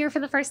here for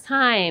the first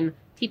time,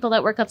 people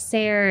that work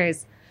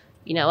upstairs,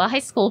 a high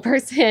school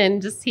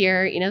person just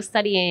here,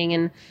 studying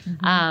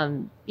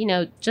and,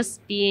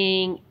 just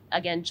being,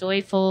 again,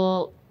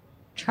 joyful,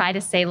 try to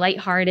stay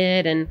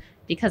lighthearted. And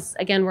because,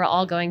 again, we're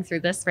all going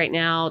through this right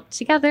now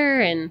together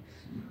and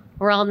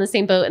we're all in the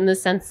same boat in the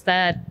sense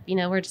that,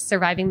 we're just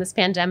surviving this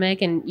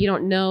pandemic and you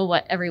don't know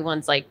what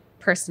everyone's like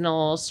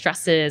personal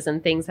stresses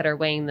and things that are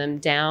weighing them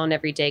down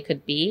every day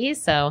could be.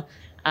 So,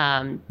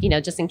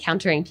 just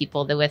encountering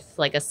people that with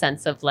like a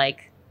sense of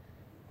like,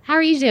 how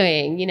are you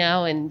doing?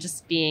 And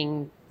just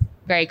being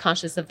very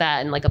conscious of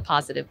that in like a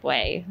positive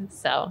way.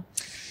 So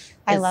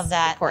I love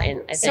that.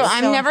 Important. I So think.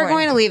 I'm so never important.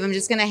 going to leave. I'm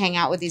just going to hang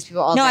out with these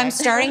people all day. No, I'm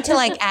starting to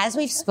like, as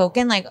we've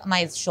spoken, like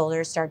my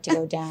shoulders start to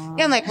go down.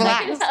 Yeah, I'm like,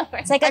 relax.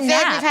 It's like a I feel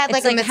nap. like we've had like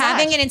it's a like massage.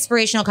 having an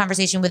inspirational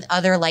conversation with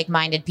other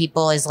like-minded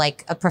people is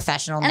like a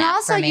professional And nap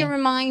also, for me. you're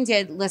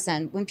reminded,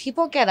 listen, when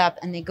people get up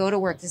and they go to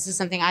work, this is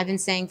something I've been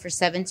saying for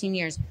 17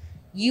 years.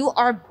 You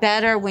are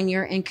better when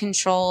you're in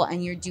control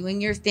and you're doing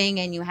your thing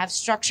and you have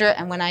structure.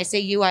 And when I say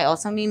you, I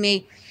also mean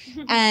me.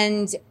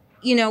 And,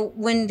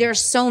 when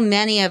there's so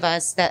many of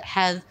us that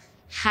have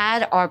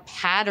had our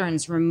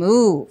patterns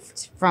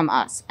removed from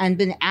us and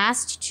been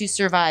asked to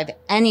survive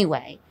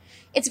anyway,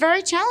 it's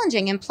very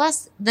challenging. And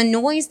plus, the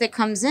noise that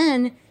comes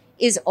in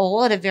is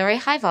all at a very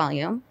high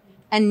volume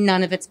and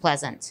none of it's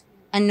pleasant.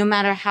 And no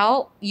matter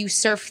how you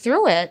surf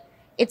through it,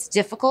 it's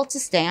difficult to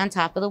stay on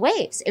top of the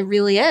waves. It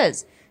really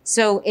is.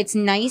 So it's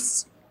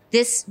nice.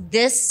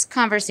 This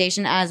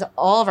conversation, as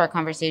all of our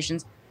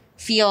conversations,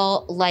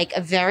 feel like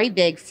a very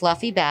big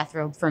fluffy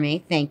bathrobe for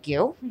me. Thank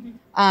you.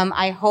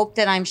 I hope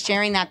that I'm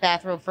sharing that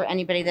bathrobe for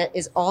anybody that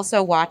is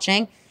also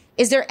watching.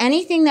 Is there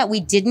anything that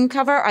we didn't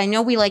cover? I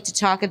know we like to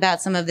talk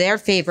about some of their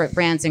favorite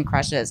brands and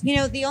crushes.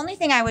 The only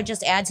thing I would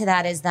just add to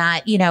that is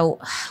that,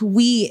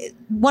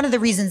 one of the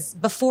reasons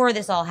before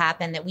this all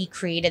happened that we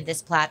created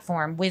this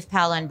platform with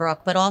Paula and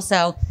Brooke, but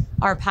also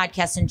our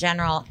podcast in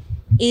general,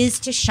 is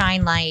to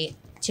shine light,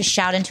 to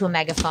shout into a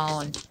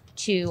megaphone,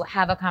 to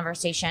have a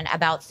conversation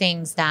about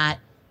things that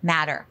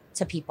matter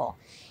to people.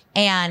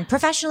 And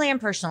professionally and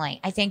personally,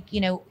 I think,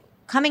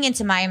 coming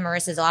into my and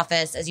Marissa's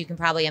office, as you can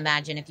probably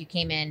imagine, if you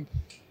came in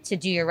to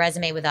do your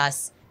resume with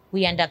us,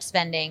 we end up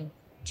spending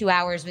 2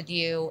 hours with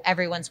you.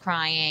 Everyone's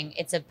crying.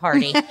 It's a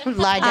party.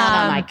 Lie down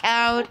on my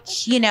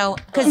couch.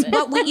 Because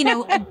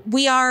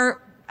we are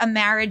a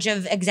marriage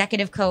of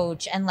executive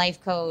coach and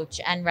life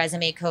coach and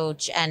resume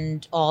coach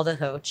and all the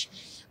coach.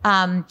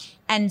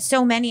 And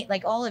so many,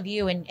 like all of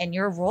you and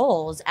your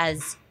roles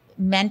as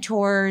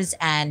mentors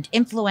and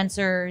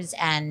influencers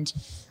and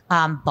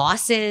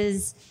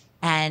bosses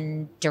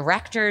and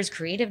directors,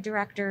 creative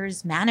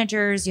directors,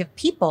 managers, you have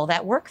people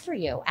that work for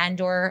you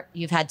or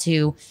you've had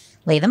to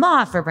lay them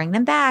off or bring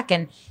them back.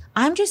 And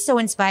I'm just so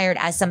inspired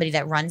as somebody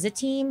that runs a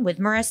team with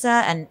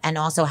Marissa and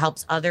also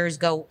helps others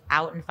go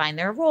out and find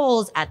their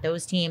roles at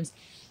those teams.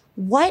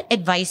 What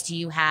advice do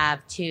you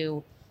have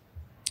to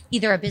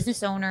either a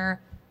business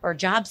owner or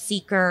job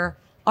seeker,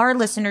 our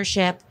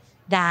listenership,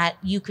 that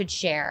you could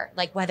share?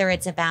 Like whether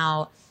it's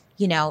about,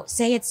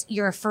 say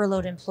you're a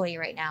furloughed employee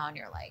right now and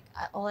you're like,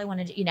 all I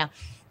want to do,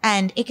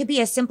 and it could be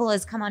as simple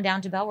as come on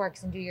down to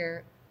Bellworks and do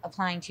your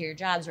applying to your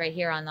jobs right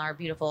here on our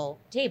beautiful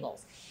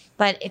tables.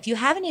 But if you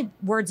have any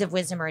words of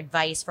wisdom or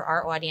advice for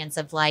our audience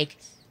of like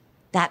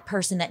that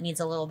person that needs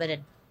a little bit of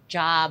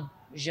job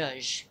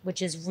zhuzh,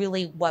 which is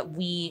really what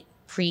we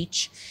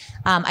preach,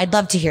 I'd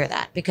love to hear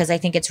that because I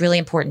think it's really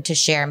important to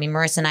share. I mean,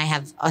 Marissa and I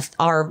have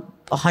our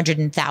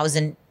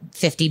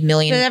 150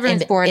 million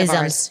Everyone's bored of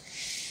isms.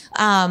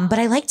 But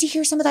I like to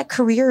hear some of that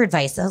career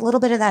advice, a little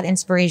bit of that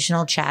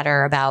inspirational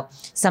chatter about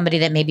somebody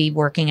that may be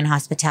working in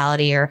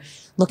hospitality or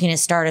looking to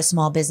start a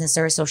small business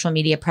or a social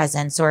media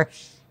presence or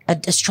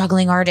a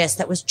struggling artist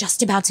that was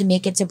just about to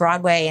make it to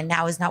Broadway and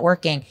now is not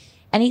working.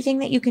 Anything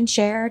that you can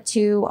share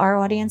to our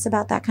audience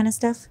about that kind of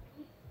stuff?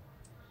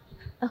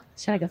 Oh,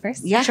 should I go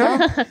first? Yeah,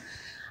 sure.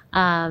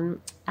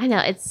 I know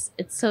it's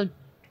so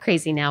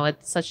crazy now with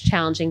such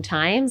challenging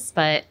times,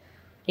 but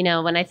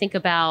when I think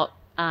about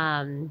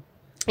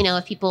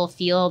if people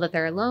feel that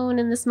they're alone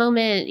in this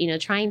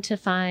moment, trying to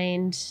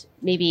find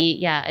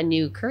maybe a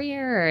new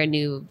career or a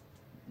new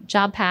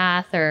job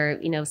path, or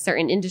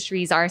certain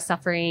industries are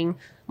suffering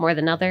more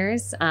than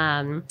others.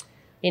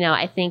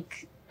 I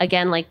think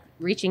again, like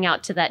reaching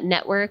out to that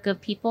network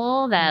of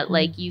people that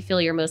like you feel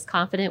you're most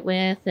confident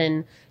with,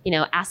 and, you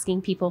know,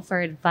 asking people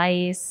for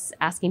advice,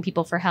 asking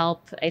people for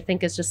help, I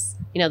think is just,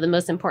 you know, the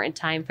most important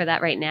time for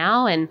that right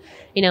now. And,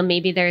 you know,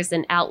 maybe there's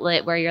an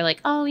outlet where you're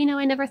like, oh, you know,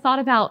 I never thought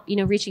about, you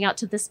know, reaching out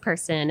to this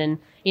person, and,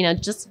 you know,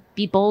 just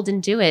be bold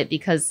and do it,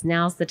 because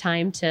now's the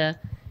time to,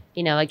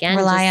 you know, again,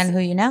 Rely just on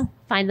who you know.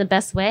 find the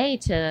best way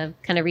to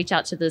kind of reach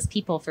out to those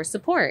people for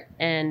support.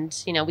 And,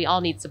 you know, we all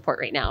need support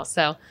right now.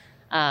 So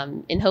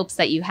in hopes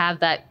that you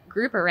have that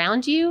group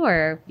around you,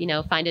 or, you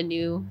know, find a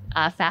new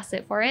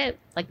facet for it,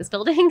 like this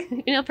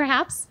building, you know,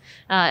 perhaps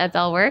at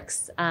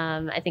Bellworks,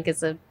 I think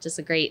it's just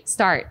a great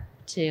start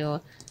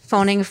to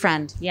Phoning a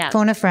friend. Yeah.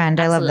 Phone a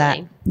friend. I love that.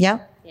 Absolutely.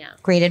 Yep. Yeah.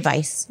 Great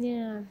advice.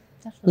 Yeah,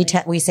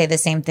 definitely. We say the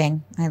same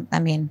thing. I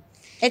mean,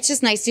 It's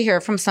just nice to hear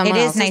it from someone it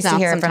else. is nice to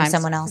hear it from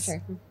someone For else.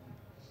 sure.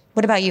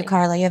 What about you,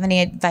 Carla? You have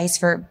any advice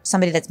for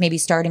somebody that's maybe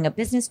starting a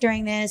business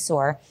during this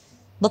or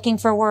looking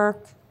for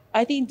work?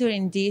 I think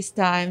during these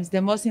times,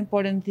 the most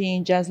important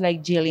thing, just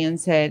like Jillian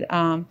said,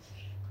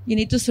 you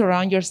need to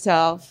surround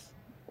yourself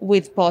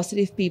with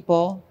positive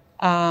people.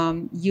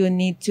 You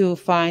need to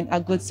find a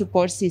good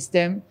support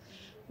system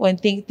when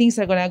things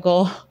are going to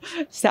go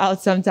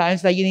south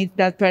sometimes. Like, you need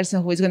that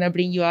person who is going to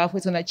bring you up,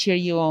 who's going to cheer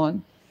you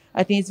on.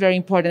 I think it's very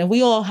important.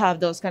 We all have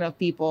those kind of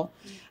people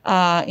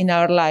in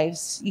our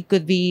lives. It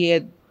could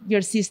be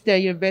your sister,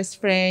 your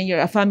best friend,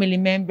 a family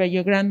member,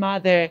 your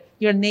grandmother,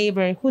 your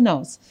neighbor, who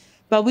knows?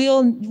 But we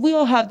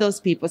all have those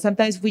people.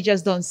 Sometimes we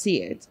just don't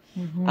see it.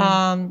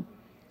 And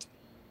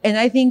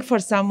I think for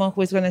someone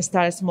who is going to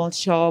start a small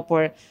shop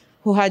or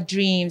who had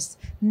dreams,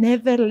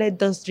 never let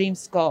those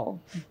dreams go.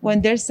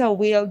 When there's a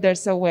will,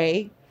 there's a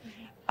way.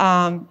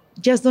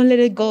 Just don't let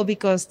it go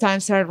because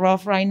times are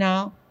rough right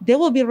now. They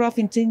will be rough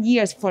in 10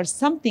 years for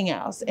something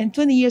else, and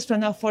 20 years from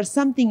now for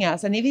something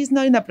else. And if it's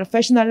not in a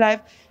professional life,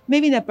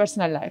 maybe in a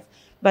personal life.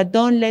 But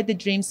don't let the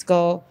dreams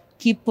go.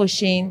 Keep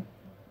pushing.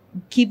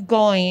 Keep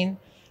going.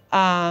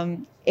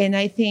 And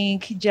I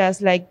think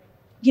just like,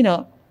 you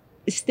know,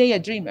 stay a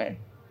dreamer.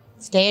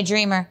 Stay a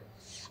dreamer.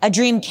 A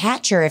dream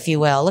catcher, if you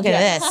will. Look at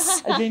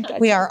this. A dream catcher.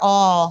 We are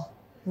all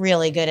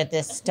really good at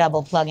this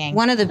double plugging.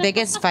 One of the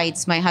biggest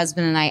fights my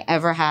husband and I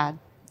ever had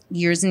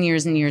years and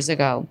years and years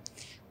ago.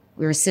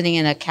 We were sitting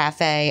in a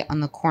cafe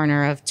on the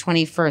corner of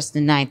 21st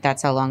and 9th.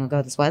 That's how long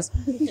ago this was.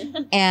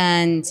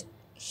 And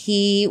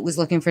he was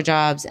looking for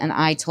jobs, and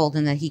I told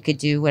him that he could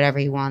do whatever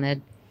he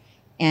wanted.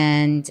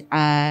 And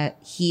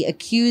he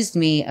accused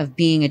me of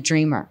being a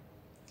dreamer.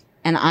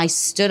 And I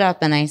stood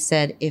up and I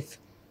said, if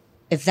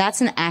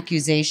that's an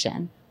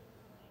accusation,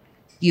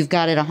 you've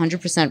got it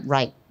 100%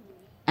 right.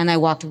 And I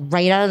walked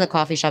right out of the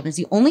coffee shop. And it's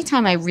the only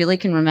time I really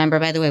can remember.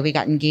 By the way, we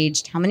got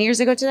engaged how many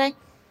years ago today?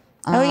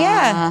 Oh,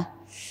 yeah.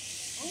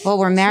 Well,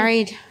 we're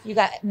married. You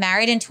got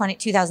married in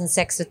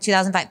 2006, so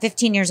 2005,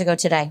 15 years ago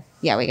today.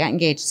 Yeah, we got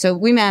engaged. So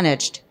we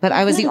managed. But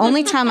I was the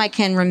only time I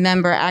can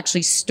remember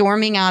actually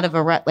storming out of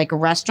a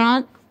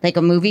restaurant, like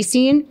a movie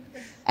scene.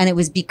 And it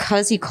was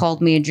because he called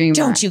me a dreamer.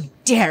 Don't you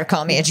dare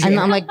call me a dreamer. And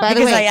I'm like, by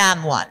the way, because I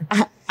am one.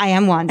 I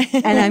am one.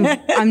 And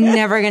I'm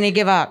never going to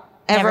give up.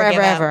 Never give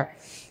up. Ever.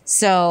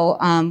 So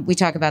we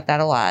talk about that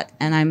a lot.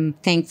 And I'm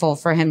thankful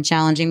for him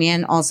challenging me.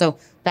 And also,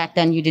 back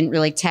then, you didn't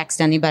really text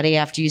anybody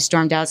after you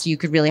stormed out, so you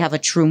could really have a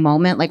true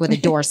moment, like with a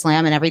door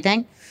slam and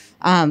everything.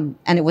 And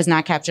it was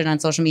not captured on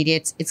social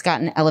media. It's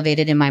gotten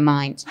elevated in my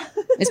mind.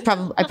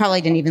 I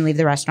probably didn't even leave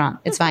the restaurant.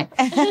 It's fine.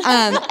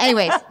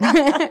 Anyways,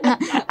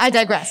 I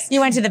digress. You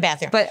went to the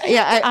bathroom. But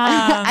yeah,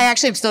 I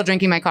actually am still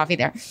drinking my coffee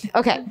there.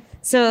 Okay,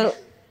 so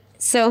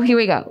here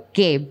we go,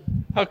 Gabe.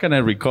 How can I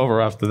recover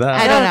after that?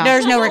 I don't know.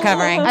 There's no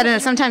recovering. I don't know.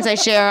 Sometimes I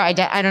share. I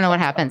don't know what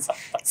happens.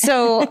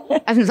 So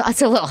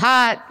it's a little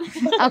hot.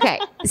 Okay.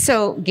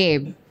 So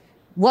Gabe,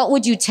 what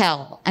would you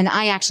tell? And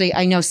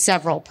I know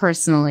several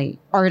personally,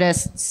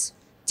 artists,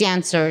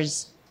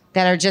 dancers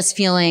that are just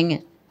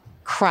feeling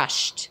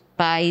crushed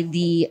by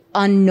the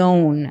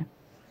unknown.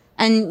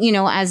 And, you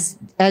know, as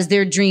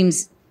their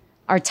dreams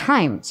are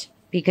timed,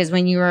 because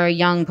when you are a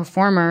young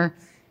performer,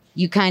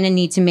 you kind of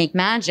need to make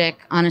magic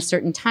on a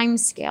certain time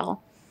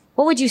scale.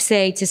 What would you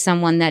say to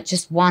someone that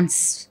just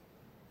wants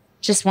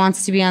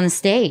to be on the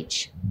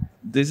stage?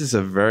 This is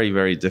a very,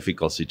 very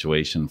difficult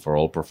situation for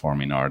all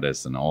performing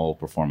artists and all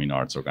performing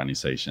arts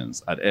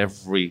organizations at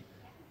every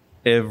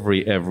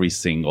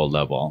single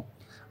level.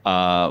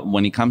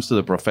 When it comes to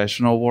the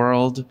professional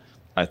world,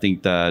 I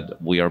think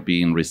that we are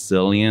being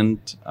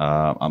resilient.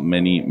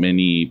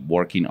 Many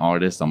working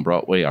artists on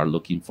Broadway are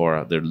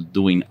they're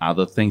doing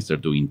other things. They're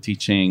doing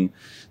teaching.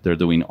 They're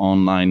doing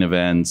online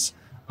events.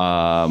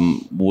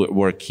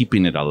 We're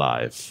keeping it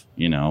alive.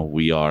 You know,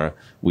 we are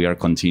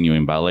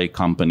continuing. Ballet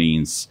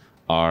companies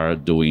are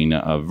doing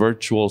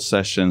virtual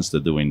sessions.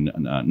 They're doing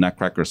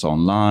Nutcrackers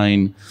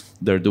online.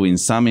 They're doing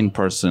some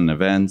in-person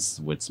events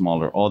with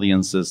smaller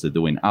audiences. They're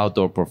doing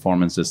outdoor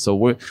performances.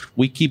 So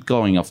we keep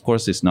going. Of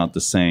course, it's not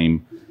the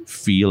same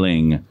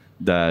feeling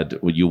that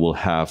you will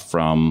have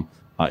from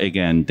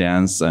again,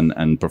 dance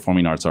and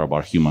performing arts are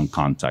about human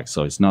contact.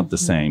 So it's not the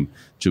same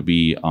to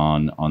be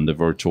on the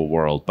virtual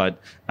world.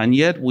 And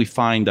yet we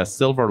find a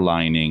silver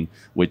lining,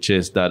 which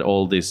is that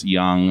all these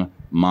young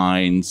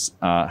minds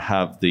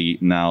have the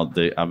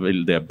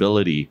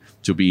ability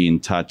to be in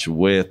touch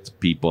with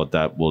people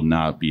that will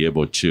not be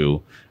able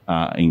to,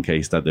 in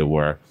case that they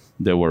were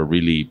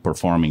really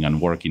performing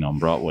and working on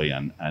Broadway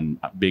and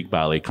big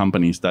ballet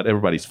companies that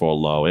everybody's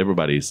furloughed,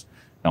 everybody's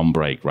on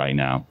break right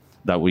now.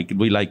 That we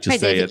like to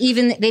say they've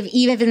even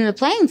the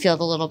playing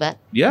field a little bit.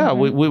 Yeah,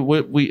 we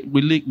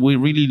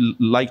really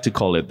like to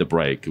call it the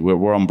break.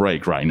 We're on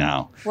break right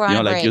now. We're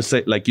on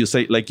break. Like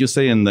you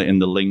say in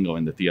the lingo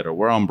in the theater,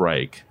 we're on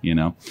break.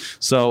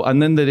 So,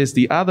 and then there is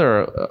the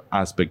other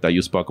aspect that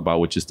you spoke about,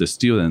 which is the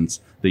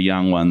students, the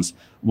young ones.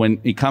 When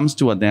it comes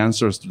to a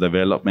dancer's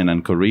development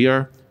and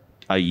career,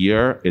 a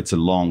year, it's a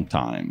long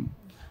time,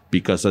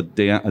 because a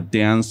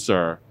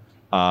dancer,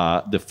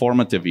 the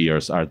formative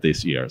years are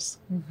these years.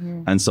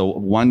 And so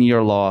 1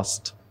 year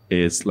lost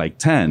is like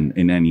 10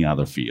 in any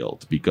other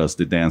field, because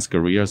the dance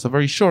career is a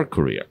very short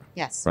career.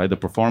 Yes. Right? The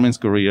performance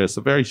career is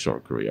a very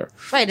short career.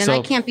 Right. And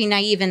I can't be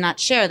naive and not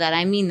share that.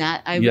 I mean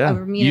that. I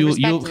mean it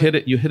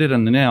respectfully. You hit it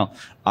on the nail.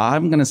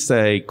 I'm going to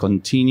say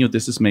continue.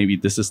 This is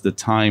the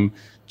time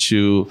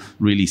to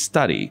really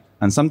study.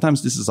 And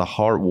sometimes this is a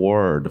hard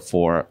word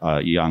for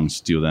a young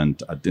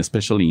student,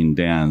 especially in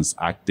dance,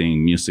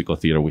 acting, musical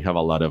theater. We have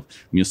a lot of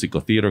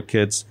musical theater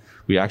kids.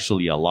 We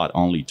actually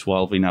only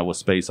 12 in our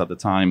space at the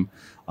time.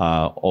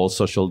 All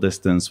social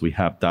distance. We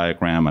have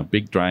a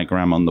big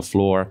diagram on the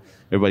floor.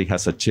 Everybody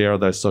has a chair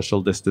that's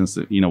social distance.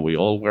 We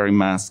all wearing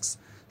masks,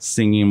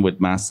 singing with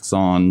masks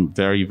on,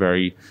 very,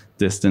 very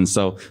distant.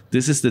 So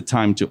this is the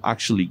time to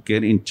actually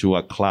get into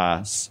a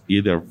class,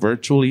 either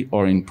virtually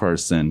or in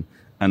person,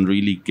 and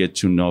really get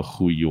to know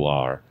who you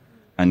are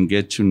and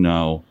get to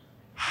know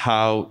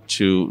how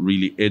to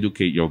really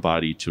educate your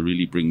body, to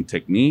really bring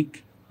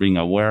technique, bring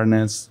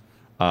awareness,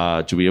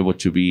 to be able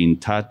to be in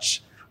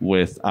touch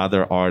with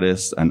other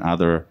artists and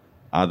other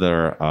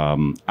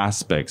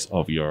aspects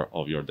of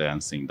your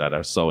dancing that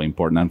are so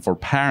important. And for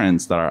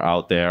parents that are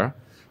out there,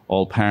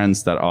 all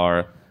parents that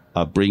are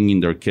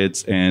bringing their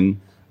kids in,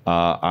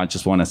 I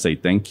just want to say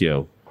thank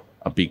you,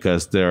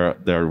 because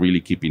they're really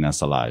keeping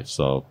us alive.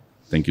 So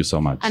thank you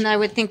so much. And I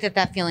would think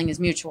that feeling is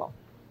mutual.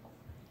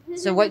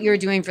 So what you're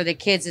doing for the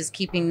kids is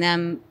keeping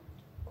them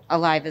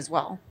alive as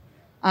well.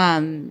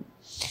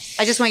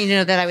 I just want you to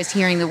know that I was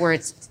hearing the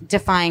words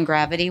defying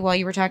gravity while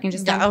you were talking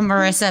just now. Oh,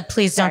 Marissa,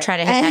 please don't try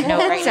to hit that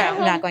note right now.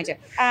 I'm not going to.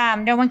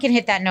 No one can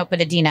hit that note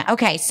but Adina.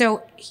 Okay,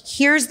 so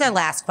here's the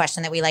last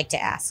question that we like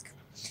to ask.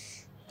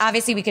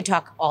 Obviously, we could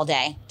talk all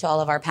day to all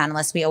of our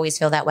panelists. We always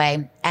feel that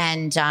way.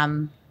 And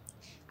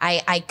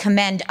I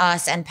commend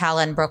us and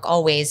Paula and Brooke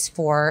always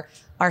for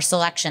our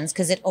selections,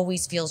 because it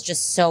always feels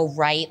just so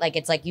right. Like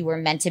it's like you were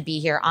meant to be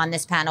here on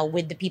this panel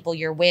with the people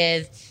you're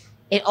with.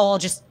 It all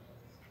just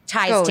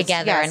ties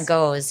together and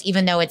goes,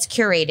 even though it's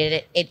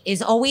curated. It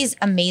is always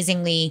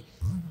amazingly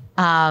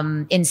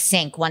in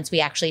sync once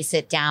we actually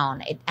sit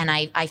down. And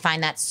I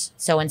find that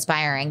so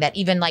inspiring that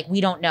even like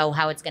we don't know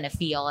how it's going to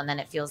feel, and then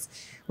it feels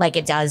like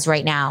it does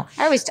right now.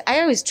 I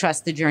always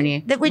trust the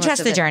journey. We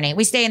trust the journey.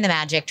 We stay in the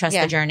magic, trust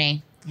the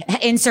journey.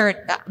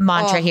 Insert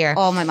mantra here.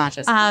 All my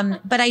mantras.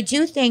 But I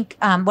do think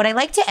what I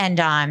like to end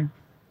on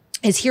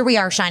is here we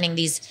are shining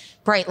these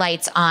bright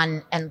lights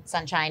on and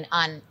sunshine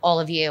on all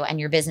of you and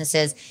your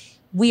businesses.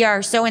 We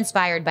are so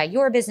inspired by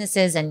your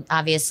businesses and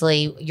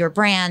obviously your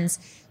brands.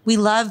 We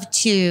love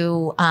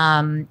to,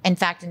 in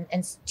fact,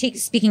 and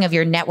speaking of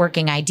your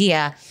networking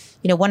idea,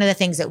 one of the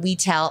things that we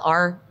tell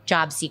our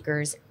job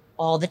seekers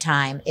all the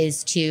time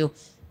is to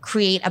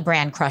create a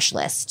brand crush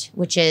list,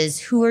 which is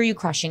who are you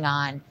crushing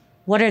on?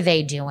 What are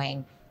they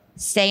doing?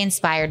 Stay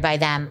inspired by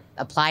them,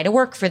 apply to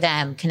work for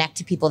them, connect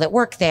to people that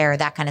work there,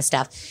 that kind of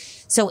stuff.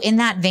 So in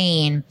that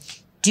vein,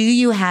 do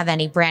you have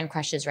any brand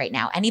crushes right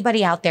now?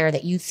 Anybody out there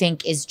that you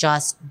think is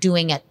just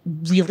doing it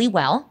really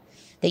well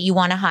that you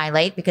want to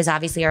highlight? Because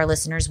obviously our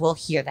listeners will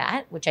hear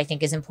that, which I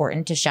think is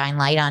important to shine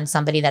light on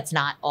somebody that's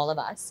not all of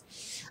us.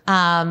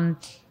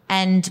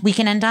 And we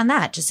can end on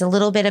that. Just a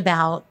little bit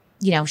about,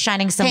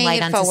 shining some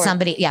light onto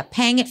somebody. Yeah,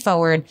 paying it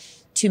forward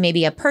to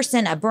maybe a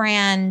person, a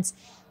brand,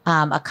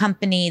 a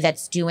company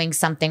that's doing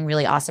something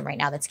really awesome right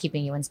now that's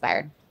keeping you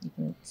inspired. You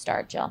can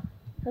start, Jill.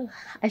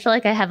 I feel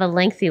like I have a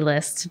lengthy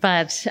list,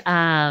 but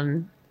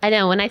I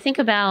know when I think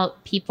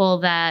about people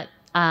that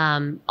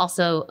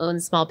also own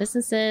small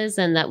businesses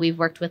and that we've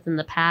worked with in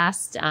the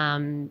past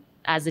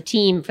as a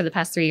team for the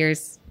past 3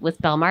 years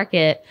with Bell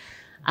Market,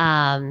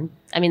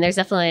 there's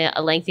definitely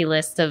a lengthy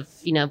list of,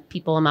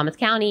 people in Monmouth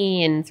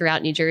County and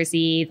throughout New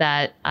Jersey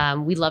that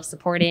we love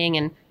supporting,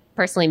 and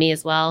personally me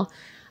as well.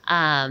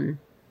 I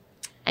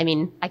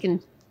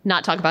can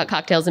not talk about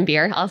cocktails and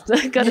beer. I'll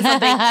go to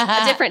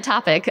a different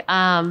topic.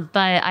 But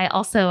I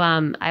also,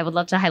 I would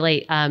love to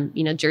highlight,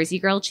 Jersey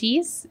Girl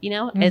cheese.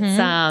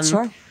 It's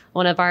sure.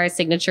 One of our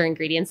signature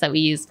ingredients that we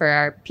use for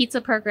our pizza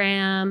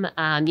program.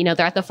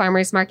 They're at the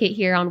farmer's market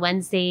here on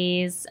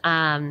Wednesdays.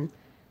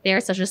 they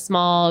are such a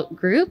small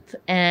group,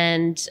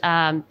 and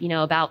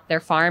about their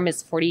farm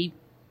is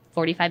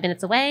 45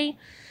 minutes away.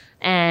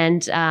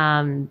 And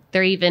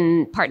they're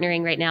even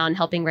partnering right now and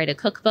helping write a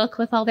cookbook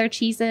with all their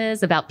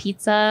cheeses about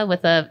pizza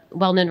with a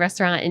well-known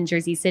restaurant in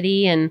Jersey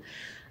City, and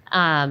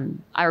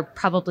are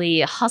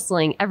probably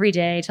hustling every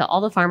day to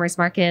all the farmers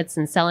markets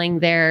and selling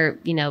their,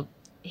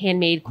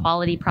 handmade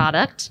quality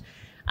product.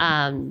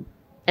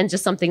 And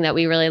just something that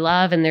we really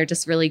love. And they're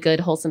just really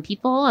good, wholesome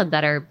people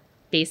that are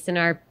based in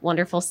our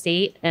wonderful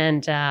state,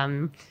 and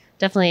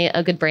definitely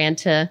a good brand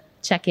to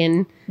check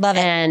in. Love it.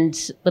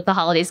 And with the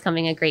holidays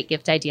coming, a great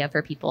gift idea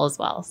for people as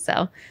well.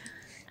 So,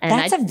 and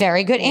that's a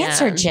very good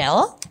answer,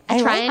 Jill. I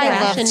try and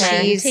love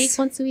ration cheese. take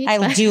once a week.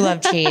 I do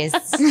love cheese.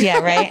 Yeah,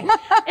 right?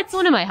 It's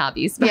one of my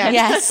hobbies. But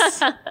Yes.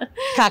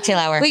 Cocktail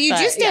hour. But you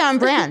do stay on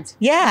brand.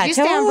 Yeah, You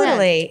stay on brand.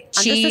 totally.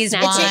 just a Cheese,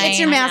 snack. wine. It's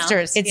your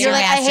master's. It's You're your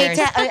like, master's.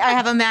 I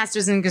have a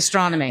master's in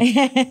gastronomy.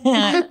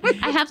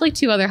 I have like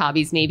 2 other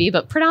hobbies maybe,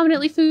 but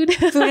predominantly food.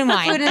 Food and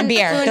wine Food and and-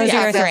 beer. food, Those yeah.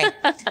 are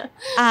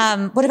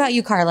your 3. What about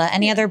you, Carla?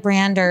 Any other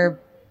brand or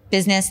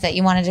business that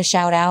you wanted to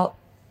shout out?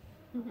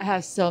 I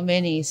have so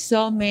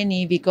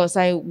many because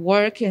I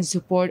work and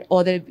support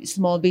other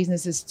small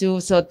businesses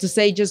too. So to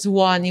say just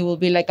one, it will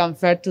be like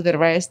unfair to the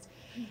rest.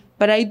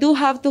 But I do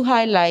have to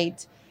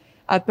highlight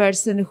a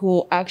person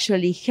who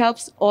actually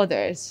helps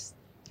others,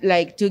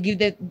 like to give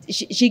them,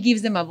 she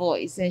gives them a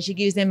voice and she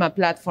gives them a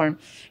platform.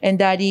 And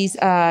that is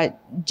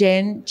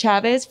Jen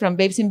Chavez from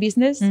Babes in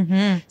Business.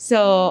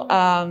 So,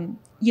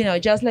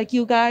 just like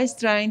you guys,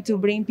 trying to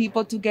bring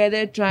people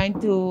together, trying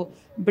to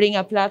bring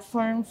a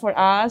platform for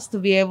us to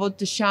be able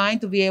to shine,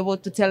 to be able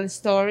to tell a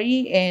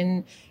story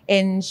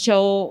and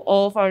show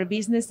off our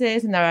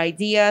businesses and our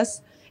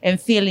ideas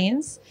and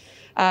feelings.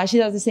 She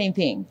does the same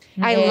thing.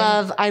 I've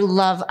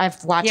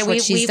watched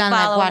what she's done.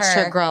 I've watched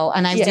her grow,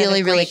 and I Yes.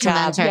 really, really Great job.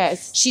 commend her.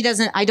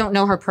 Yes. I don't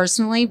know her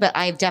personally, but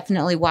I've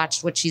definitely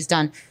watched what she's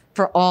done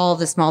for all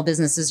the small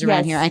businesses around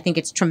Yes. here. I think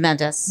it's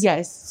tremendous.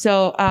 Yes.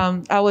 So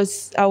I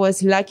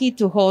was lucky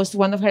to host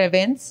one of her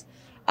events.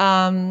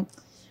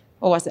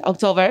 What was it?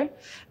 October.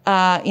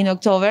 In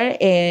October,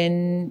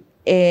 and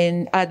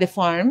at the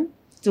farm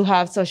to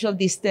have social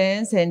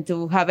distance and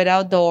to have it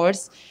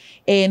outdoors.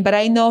 But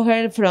I know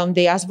her from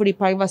the Asbury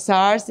Park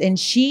Bazaars, and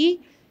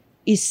she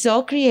is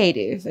so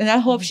creative. And I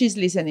hope she's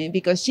listening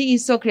because she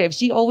is so creative.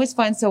 She always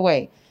finds a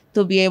way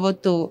to be able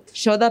to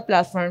show that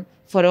platform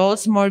for all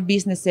small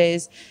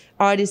businesses,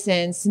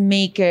 artisans,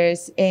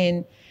 makers,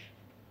 and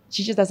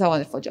she just does a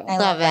wonderful job. I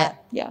Love it.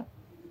 Yeah.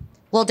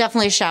 We'll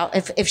definitely shout.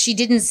 If she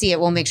didn't see it,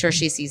 we'll make sure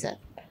she sees it.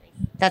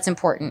 That's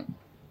important.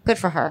 Good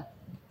for her.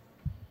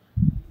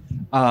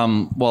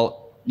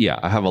 Well, yeah,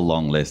 I have a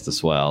long list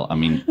as well. I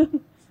mean,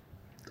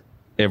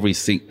 every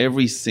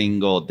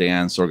single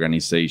dance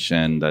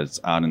organization that's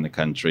out in the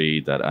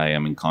country that I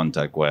am in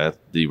contact with,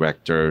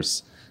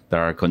 directors that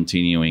are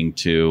continuing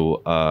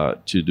to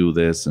do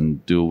this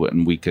and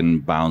we can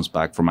bounce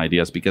back from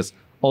ideas, because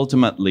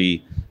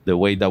ultimately the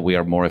way that we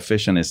are more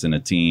efficient is in a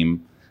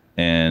team.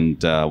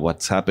 And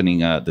what's happening,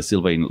 the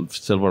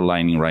silver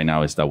lining right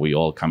now is that we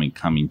all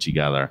coming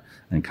together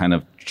and kind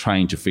of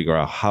trying to figure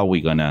out how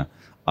we're gonna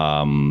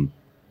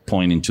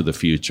point into the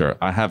future.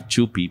 I have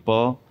 2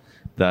 people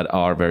that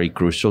are very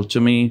crucial to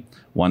me.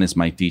 One is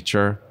my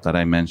teacher that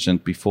I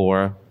mentioned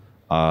before,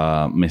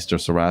 Mr.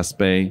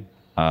 Saraspe,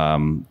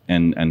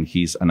 and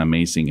he's an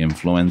amazing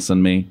influence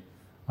on me,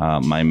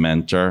 my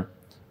mentor,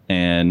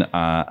 and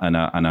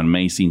an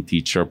amazing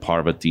teacher,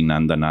 Parvati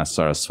Nandana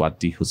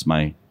Saraswati, who's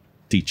my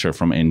teacher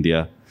from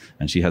India,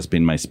 and she has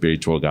been my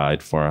spiritual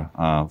guide for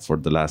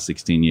the last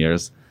 16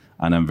 years,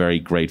 and I'm very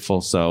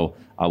grateful. So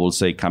I will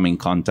say, come in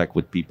contact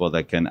with people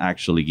that can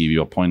actually give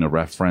you a point of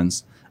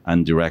reference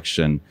and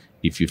direction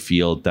if you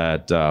feel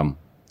that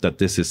that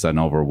this is an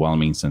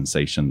overwhelming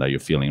sensation that you're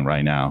feeling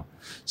right now.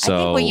 So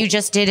I think what you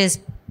just did is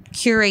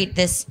curate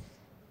this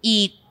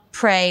eat,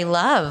 pray,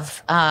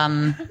 love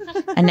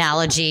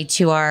analogy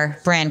to our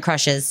brand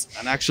crushes.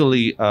 and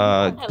actually,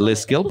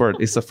 Liz Gilbert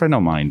is a friend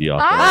of mine, the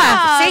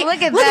author. See,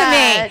 look at look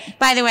that. at me.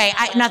 By the way,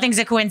 nothing's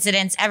a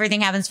coincidence.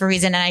 Everything happens for a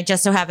reason. And I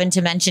just so happened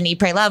to mention Eat,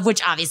 Pray, Love,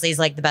 which obviously is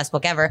like the best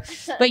book ever.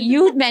 But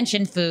you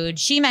mentioned food.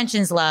 She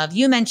mentions love.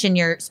 You mentioned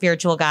your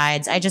spiritual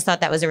guides. I just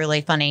thought that was a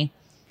really funny,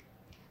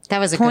 That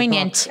was a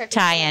poignant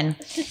tie-in.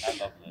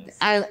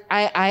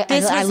 I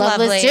This was love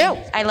lovely. Liz too.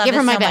 I love Give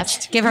her Liz my so best.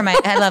 much. Give her my.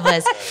 I love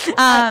Liz.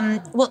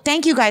 Well,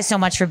 thank you guys so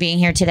much for being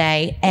here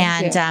today.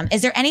 Thank And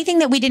is there anything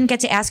that we didn't get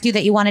to ask you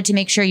that you wanted to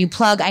make sure you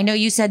plug? I know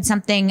you said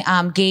something,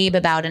 Gabe,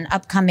 about an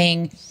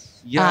upcoming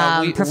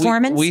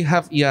performance.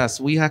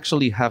 We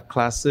actually have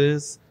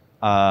classes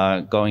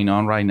going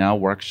on right now,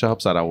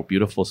 workshops at our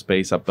beautiful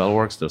space at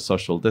Bellworks. There's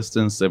social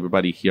distance.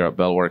 Everybody here at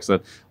Bellworks,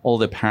 that all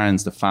the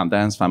parents, the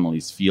dance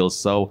families feel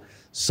so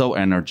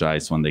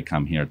energized when they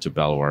come here to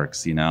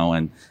Bellworks,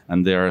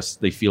 and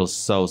they feel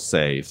so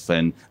safe,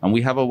 and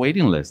we have a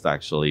waiting list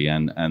actually,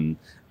 and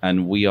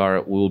we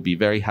will be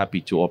very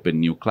happy to open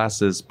new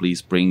classes.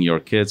 Please bring your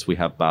kids. We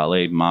have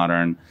ballet,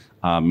 modern,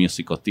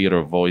 musical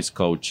theater, voice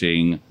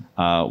coaching.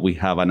 We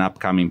have an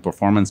upcoming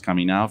performance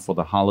coming out for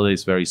the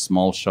holidays, very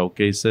small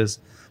showcases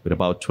with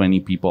about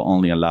 20 people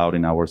only allowed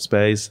in our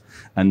space.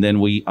 And then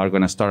we are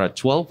going to start a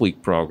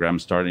 12-week program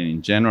starting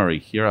in January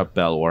here at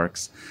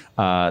Bellworks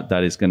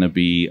that is going to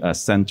be a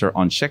center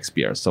on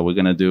Shakespeare. So we're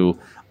going to do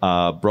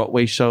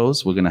Broadway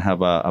shows. We're going to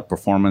have a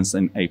performance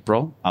in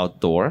April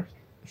outdoor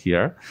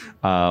here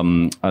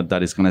that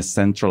is going to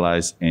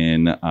centralize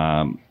in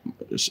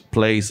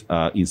plays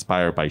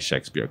inspired by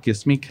Shakespeare.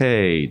 Kiss Me,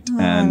 Kate,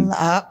 and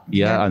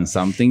and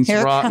Something's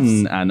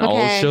Rotten, and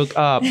All Shook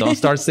Up. Don't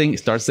start singing.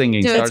 Start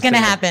singing. Dude, it's going to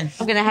happen.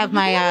 I'm going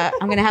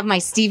to have my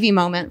Stevie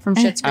moment from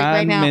Schitt's Creek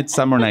right now. And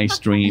Midsummer Night's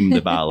Dream,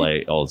 the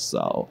ballet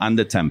also, and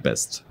The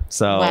Tempest.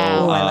 So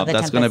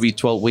that's going to be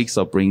 12 weeks.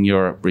 So bring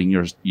your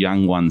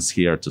young ones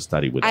here to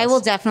study with us. I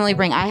will definitely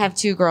bring. I have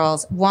 2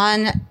 girls.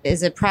 One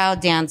is a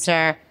proud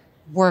dancer,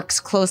 works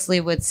closely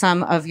with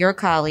some of your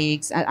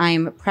colleagues. I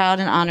am proud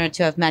and honored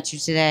to have met you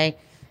today.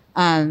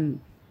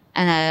 And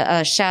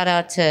a shout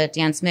out to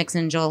Dance Mix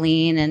and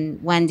Jolene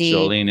and Wendy.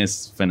 Jolene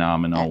is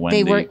phenomenal.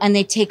 Wendy. They work and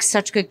they take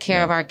such good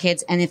care of our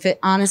kids. And if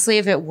it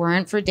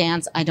weren't for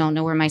dance, I don't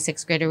know where my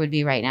 6th grader would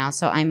be right now.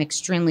 So I'm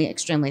extremely,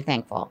 extremely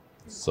thankful.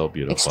 So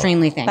beautiful.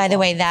 Extremely thankful. By the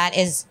way,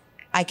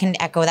 I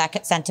can echo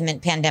that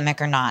sentiment,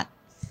 pandemic or not.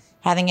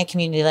 Having a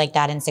community like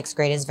that in 6th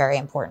grade is very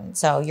important.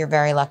 So you're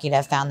very lucky to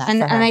have found that.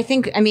 And I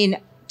think,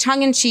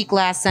 tongue in cheek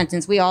last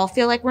sentence, we all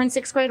feel like we're in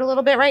 6th grade a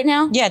little bit right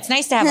now. Yeah, it's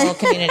nice to have a little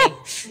community.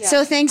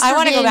 So thanks. I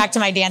want to go back to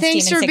my dance team in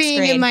 6th grade. Thanks for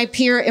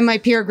being in my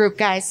peer group,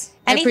 guys.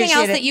 Anything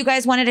else that you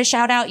guys wanted to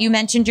shout out? You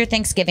mentioned your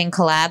Thanksgiving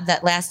collab.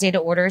 That last day to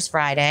order is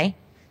Friday.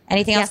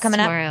 Anything else coming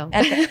tomorrow.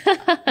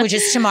 up? Which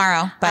is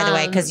tomorrow, by the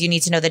way, because you need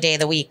to know the day of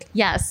the week.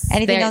 Yes.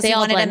 Anything else you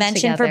wanted to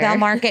mention for Bell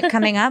Market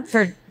coming up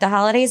for the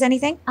holidays?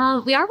 Anything?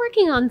 We are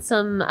working on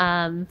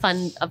some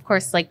fun, of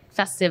course, like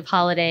festive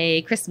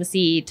holiday,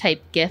 Christmassy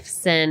type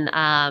gifts and,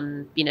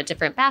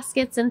 different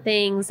baskets and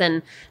things,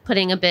 and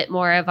putting a bit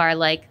more of our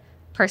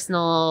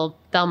personal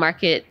Bell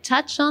Market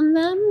touch on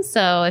them.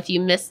 So if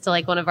you missed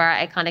one of our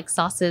iconic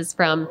sauces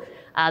from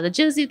the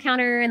Jozu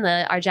counter and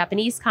our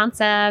Japanese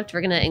concept,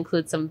 we're going to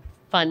include some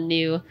fun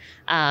new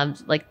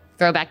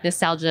throwback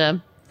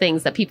nostalgia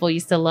things that people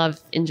used to love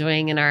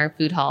enjoying in our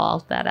food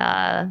hall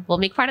that will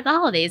make part of the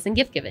holidays and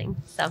gift giving.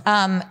 So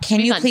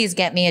can you please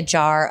get me a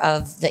jar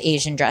of the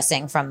Asian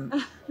dressing from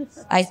Broad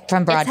It's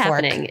Fork?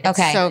 happening. It's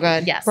Okay. so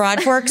good. Yes.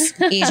 Broad Fork's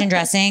Asian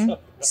dressing.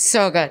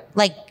 So good.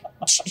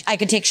 I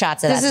could take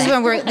shots of This that is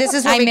thing. when this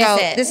is where I we miss go.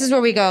 it. This is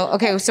where we go.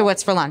 Okay, so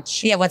what's for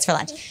lunch? Yeah, what's for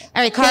lunch?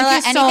 All right, Carla,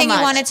 thank you so anything much.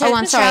 you wanted to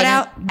I'm sorry. shout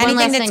out? One last Anything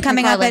thing that's from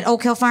coming up Carla. at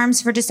Oak Hill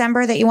Farms for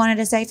December that you wanted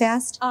to say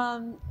fast?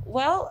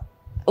 Well,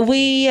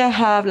 we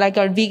have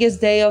our biggest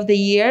day of the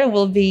year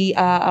will be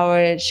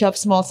our Shop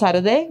Small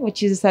Saturday,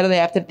 which is the Saturday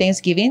after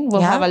Thanksgiving.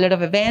 We'll have a lot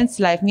of events,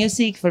 live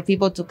music for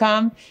people to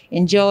come,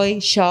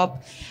 enjoy,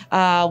 shop.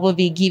 We'll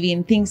be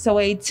giving things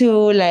away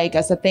too,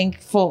 as a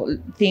thankful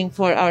thing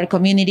for our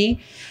community.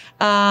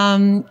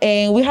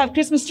 And we have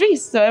Christmas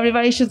trees, so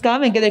everybody should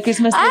come and get a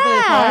Christmas tree for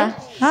the car.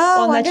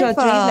 Oh, natural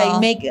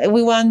trees.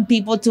 We want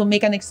people to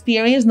make an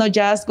experience, not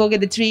just go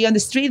get the tree on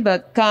the street,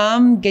 but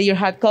come get your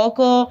hot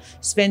cocoa,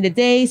 spend the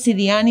day, see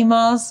the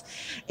animals.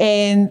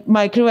 And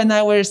my crew and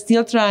I were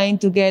still trying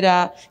to get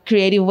a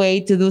creative way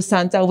to do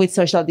Santa with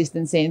social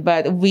distancing,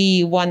 but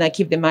we want to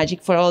keep the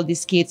magic for all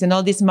these kids and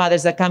all these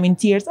mothers that come in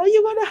tears. Are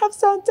you going to have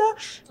Santa?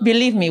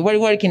 Believe me, we're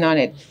working on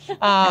it.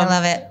 I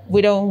love it.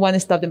 We don't want to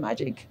stop the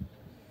magic.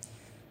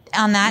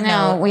 On that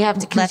note, we have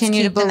to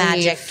continue to keep the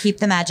believe. magic. Keep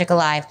the magic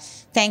alive.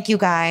 Thank you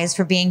guys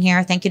for being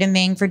here. Thank you to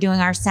Ming for doing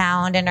our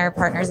sound and our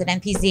partners at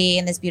NPZ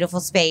in this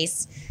beautiful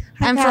space.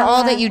 And for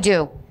all that you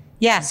do.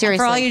 Yeah,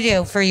 seriously. For all you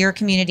do for your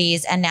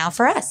communities and now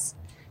for us.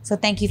 So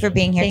thank you for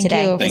being here Thank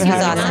today. you This for was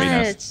having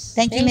awesome. us.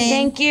 Thank you, Ming.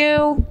 Thank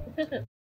you.